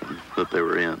depression that they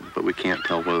were in, but we can't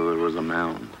tell whether there was a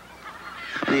mound.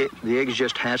 The eggs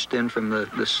just hatched in from the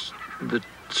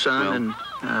sun,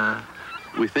 well,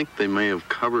 we think they may have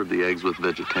covered the eggs with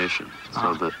vegetation,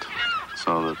 so that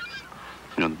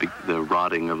you know, the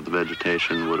rotting of the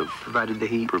vegetation would have provided the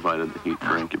heat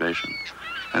for incubation.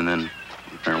 And then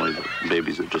apparently the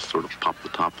babies had just sort of popped the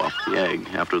top off the egg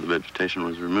after the vegetation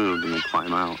was removed and they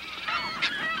climb out.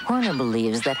 Horner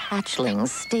believes that hatchlings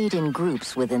stayed in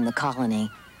groups within the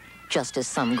colony, just as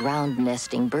some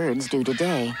ground-nesting birds do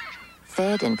today,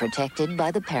 fed and protected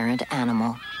by the parent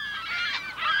animal.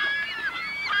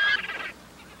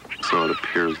 So it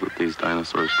appears that these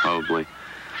dinosaurs probably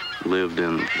lived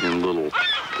in little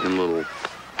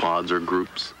pods or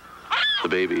groups, the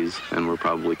babies, and were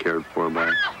probably cared for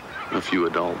by a few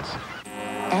adults.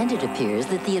 And it appears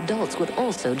that the adults would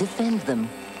also defend them.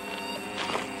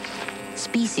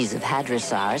 Species of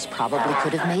hadrosaurs probably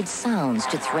could have made sounds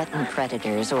to threaten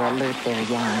predators or alert their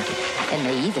young, and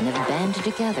may even have banded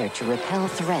together to repel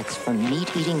threats from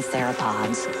meat-eating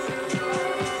theropods.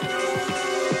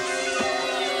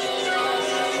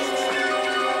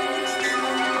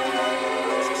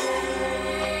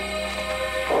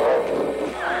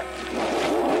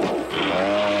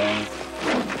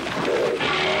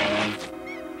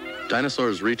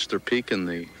 Dinosaurs reached their peak in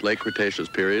the late Cretaceous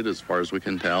period, as far as we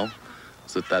can tell.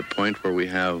 It's at that point where we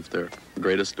have their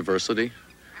greatest diversity.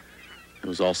 It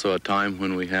was also a time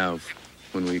when we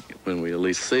at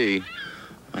least see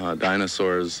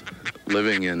dinosaurs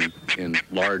living in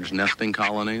large nesting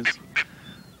colonies,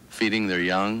 feeding their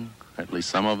young, at least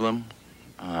some of them.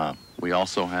 We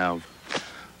also have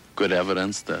good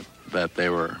evidence that they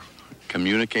were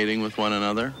communicating with one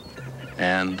another,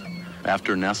 and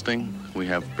after nesting, we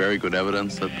have very good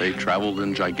evidence that they traveled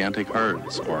in gigantic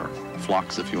herds, or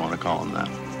flocks if you want to call them that.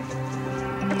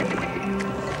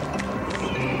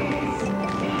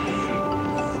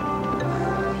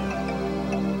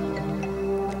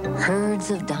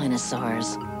 Herds of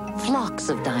dinosaurs, flocks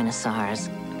of dinosaurs.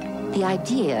 The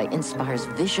idea inspires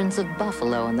visions of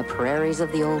buffalo on the prairies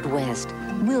of the Old West,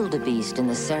 wildebeest in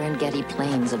the Serengeti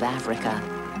plains of Africa.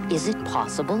 Is it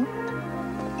possible?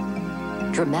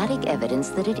 Dramatic evidence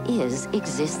that it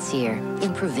exists here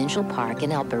in Provincial Park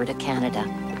in Alberta, Canada.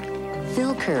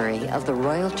 Phil Curry of the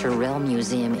Royal Tyrrell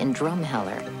Museum in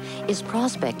Drumheller is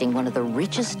prospecting one of the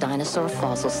richest dinosaur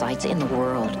fossil sites in the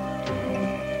world.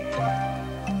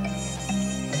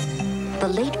 The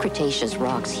late Cretaceous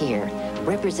rocks here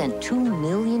represent 2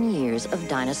 million years of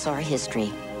dinosaur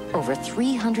history. Over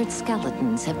 300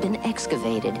 skeletons have been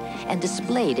excavated and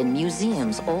displayed in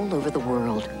museums all over the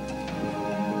world.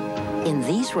 In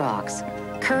these rocks,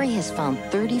 Curry has found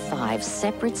 35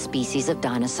 separate species of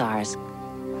dinosaurs,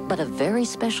 but a very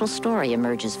special story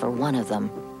emerges for one of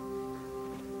them.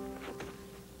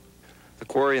 The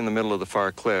quarry in the middle of the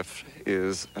far cliff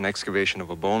is an excavation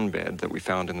of a bone bed that we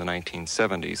found in the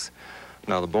 1970s.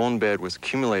 Now, the bone bed was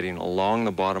accumulating along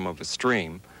the bottom of a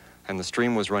stream, and the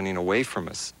stream was running away from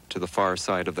us to the far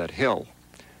side of that hill,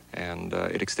 and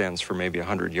it extends for maybe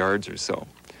 100 yards or so.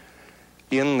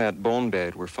 In that bone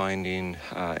bed, we're finding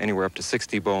anywhere up to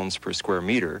 60 bones per square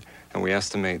meter, and we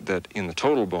estimate that in the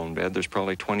total bone bed, there's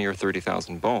probably 20 or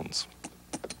 30,000 bones.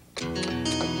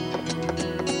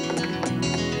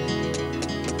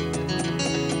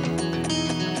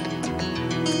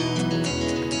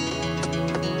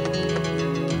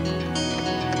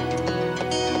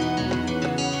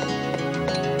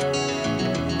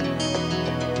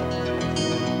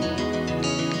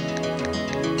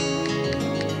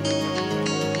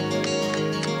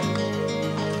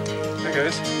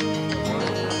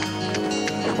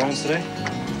 Today?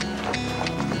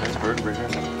 Nice bird right here.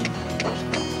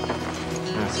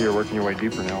 I see you're working your way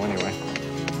deeper now anyway.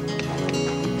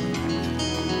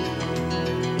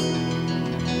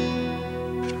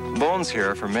 Bones here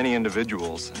are from many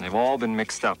individuals, and they've all been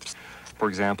mixed up. For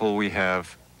example, we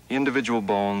have individual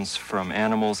bones from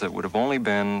animals that would have only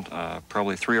been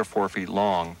probably 3 or 4 feet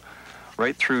long,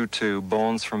 right through to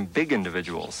bones from big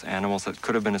individuals, animals that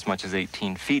could have been as much as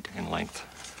 18 feet in length.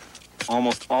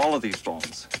 Almost all of these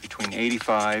bones, between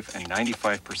 85 and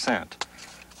 95%,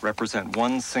 represent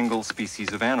one single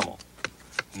species of animal.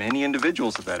 Many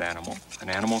individuals of that animal, an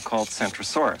animal called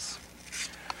Centrosaurus.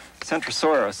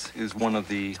 Centrosaurus is one of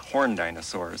the horned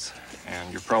dinosaurs,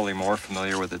 and you're probably more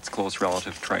familiar with its close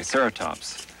relative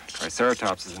Triceratops.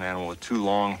 Triceratops is an animal with 2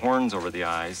 long horns over the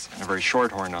eyes and a very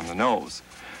short horn on the nose.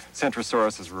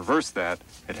 Centrosaurus has reversed that.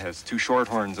 It has 2 short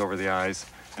horns over the eyes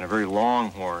and a very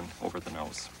long horn over the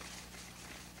nose.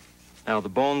 Now, the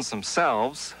bones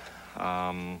themselves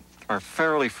are are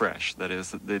fairly fresh. That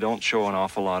is, they don't show an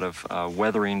awful lot of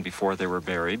weathering before they were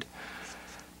buried.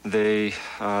 They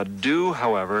do,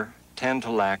 however, tend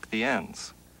to lack the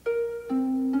ends.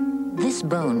 This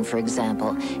bone, for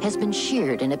example, has been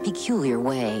sheared in a peculiar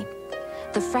way.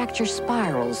 The fracture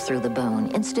spirals through the bone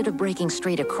instead of breaking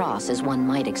straight across as one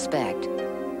might expect.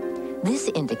 This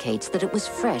indicates that it was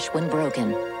fresh when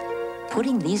broken.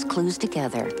 Putting these clues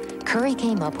together, Curry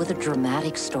came up with a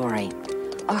dramatic story.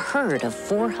 A herd of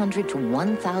 400 to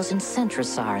 1,000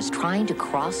 centrosaurs trying to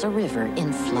cross a river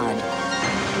in flood.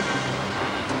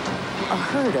 A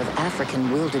herd of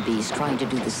African wildebeest trying to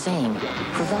do the same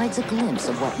provides a glimpse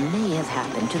of what may have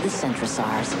happened to the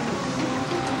centrosaurs.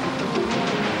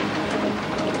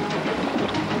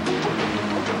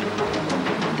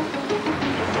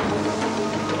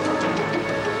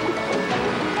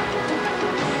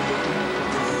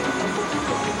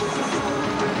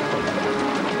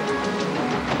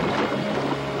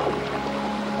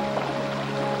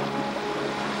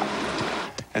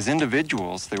 As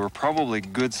individuals, they were probably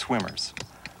good swimmers.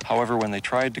 However, when they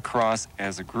tried to cross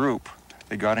as a group,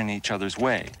 they got in each other's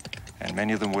way, and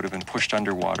many of them would have been pushed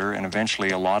underwater, and eventually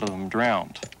a lot of them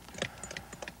drowned.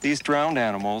 These drowned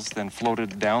animals then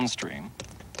floated downstream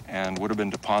and would have been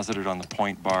deposited on the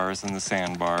point bars and the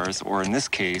sandbars, or in this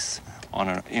case,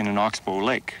 in an oxbow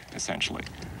lake, essentially.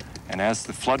 And as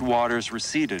the flood waters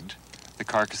receded, the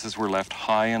carcasses were left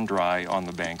high and dry on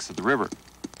the banks of the river.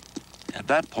 At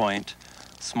that point,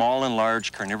 small and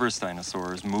large carnivorous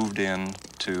dinosaurs moved in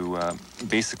to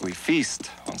basically feast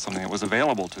on something that was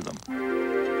available to them.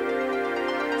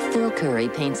 Phil Curry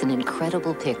paints an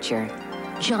incredible picture.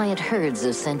 Giant herds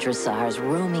of centrosaurs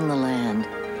roaming the land.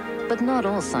 But not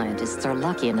all scientists are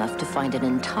lucky enough to find an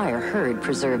entire herd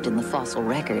preserved in the fossil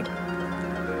record.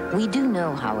 We do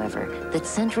know, however, that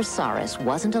Centrosaurus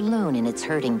wasn't alone in its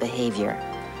herding behavior.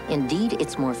 Indeed,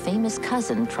 its more famous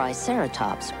cousin,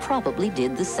 Triceratops, probably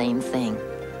did the same thing.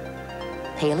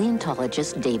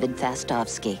 Paleontologist David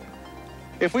Fastovsky.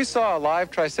 If we saw a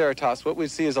live Triceratops, what we'd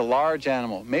see is a large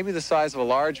animal, maybe the size of a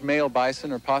large male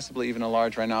bison or possibly even a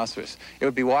large rhinoceros. It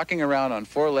would be walking around on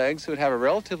 4 legs, it would have a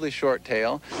relatively short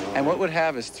tail, and what it would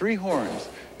have is 3 horns,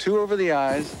 2 over the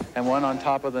eyes and 1 on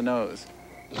top of the nose.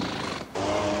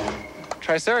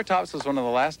 Triceratops was one of the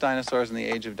last dinosaurs in the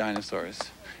Age of Dinosaurs.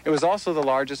 It was also the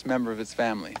largest member of its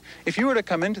family. If you were to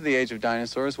come into the Age of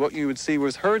Dinosaurs, what you would see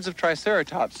was herds of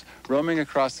Triceratops roaming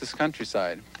across this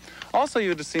countryside. Also, you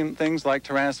would have seen things like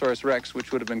Tyrannosaurus rex,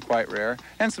 which would have been quite rare,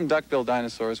 and some duck-billed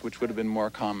dinosaurs, which would have been more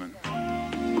common.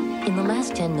 In the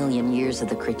last 10 million years of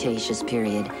the Cretaceous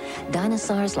period,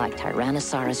 dinosaurs like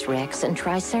Tyrannosaurus rex and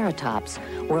Triceratops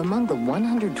were among the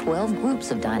 112 groups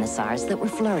of dinosaurs that were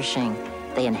flourishing.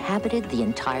 They inhabited the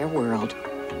entire world.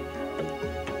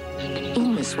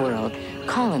 In this world,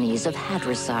 colonies of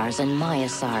hadrosaurs and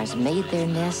maiasaurs made their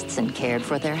nests and cared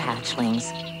for their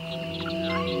hatchlings.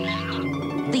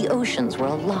 The oceans were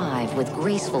alive with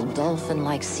graceful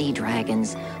dolphin-like sea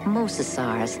dragons,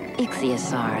 mosasaurs,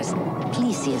 ichthyosaurs,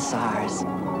 plesiosaurs.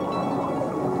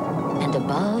 And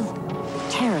above,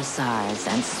 pterosaurs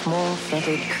and small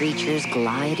feathered creatures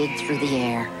glided through the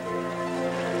air.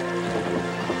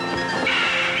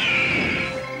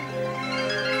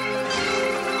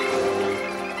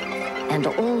 And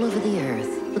all over the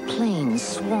earth, the plains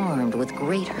swarmed with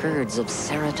great herds of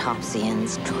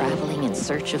ceratopsians traveling in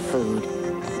search of food,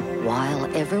 while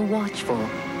ever watchful,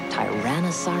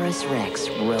 Tyrannosaurus rex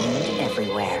roamed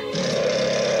everywhere.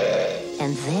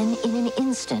 And then, in an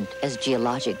instant, as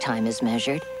geologic time is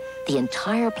measured, the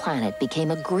entire planet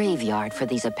became a graveyard for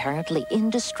these apparently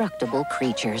indestructible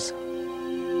creatures.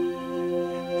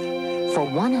 For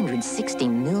 160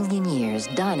 million years,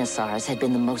 dinosaurs had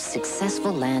been the most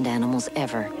successful land animals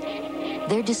ever.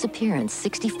 Their disappearance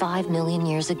 65 million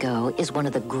years ago is one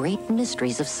of the great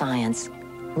mysteries of science.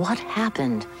 What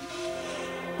happened?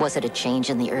 Was it a change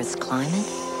in the Earth's climate,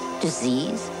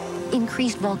 disease,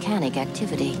 increased volcanic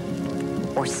activity,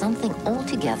 or something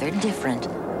altogether different?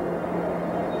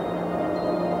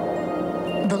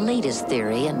 The latest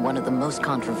theory, and one of the most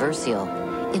controversial,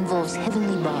 involves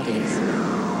heavenly bodies,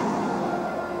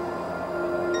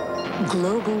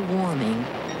 global warming,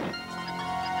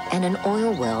 and an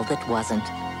oil well that wasn't.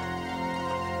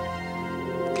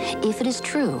 If it is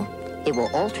true, it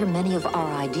will alter many of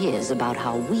our ideas about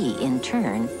how we, in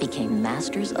turn, became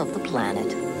masters of the planet.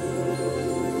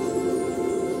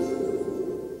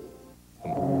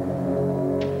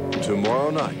 Tomorrow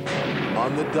night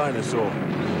on The Dinosaurs.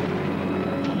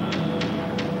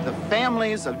 The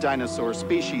families of dinosaur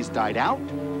species died out,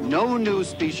 no new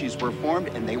species were formed,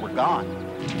 and they were gone.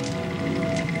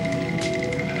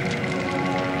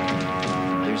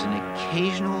 There's an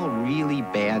occasional really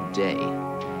bad day,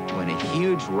 when a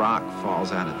huge rock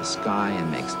falls out of the sky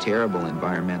and makes terrible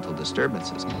environmental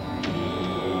disturbances.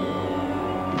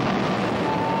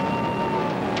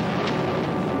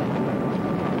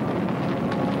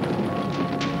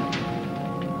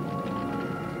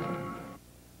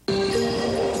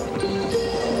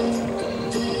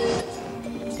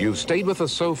 You've stayed with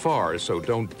us so far, so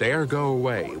don't dare go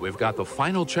away. We've got the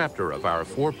final chapter of our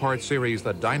 4-part series,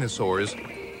 The Dinosaurs,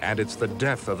 and it's the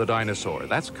death of the dinosaur.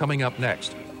 That's coming up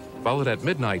next, followed at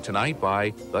midnight tonight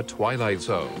by The Twilight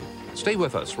Zone. Stay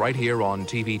with us right here on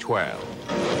TV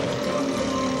 12.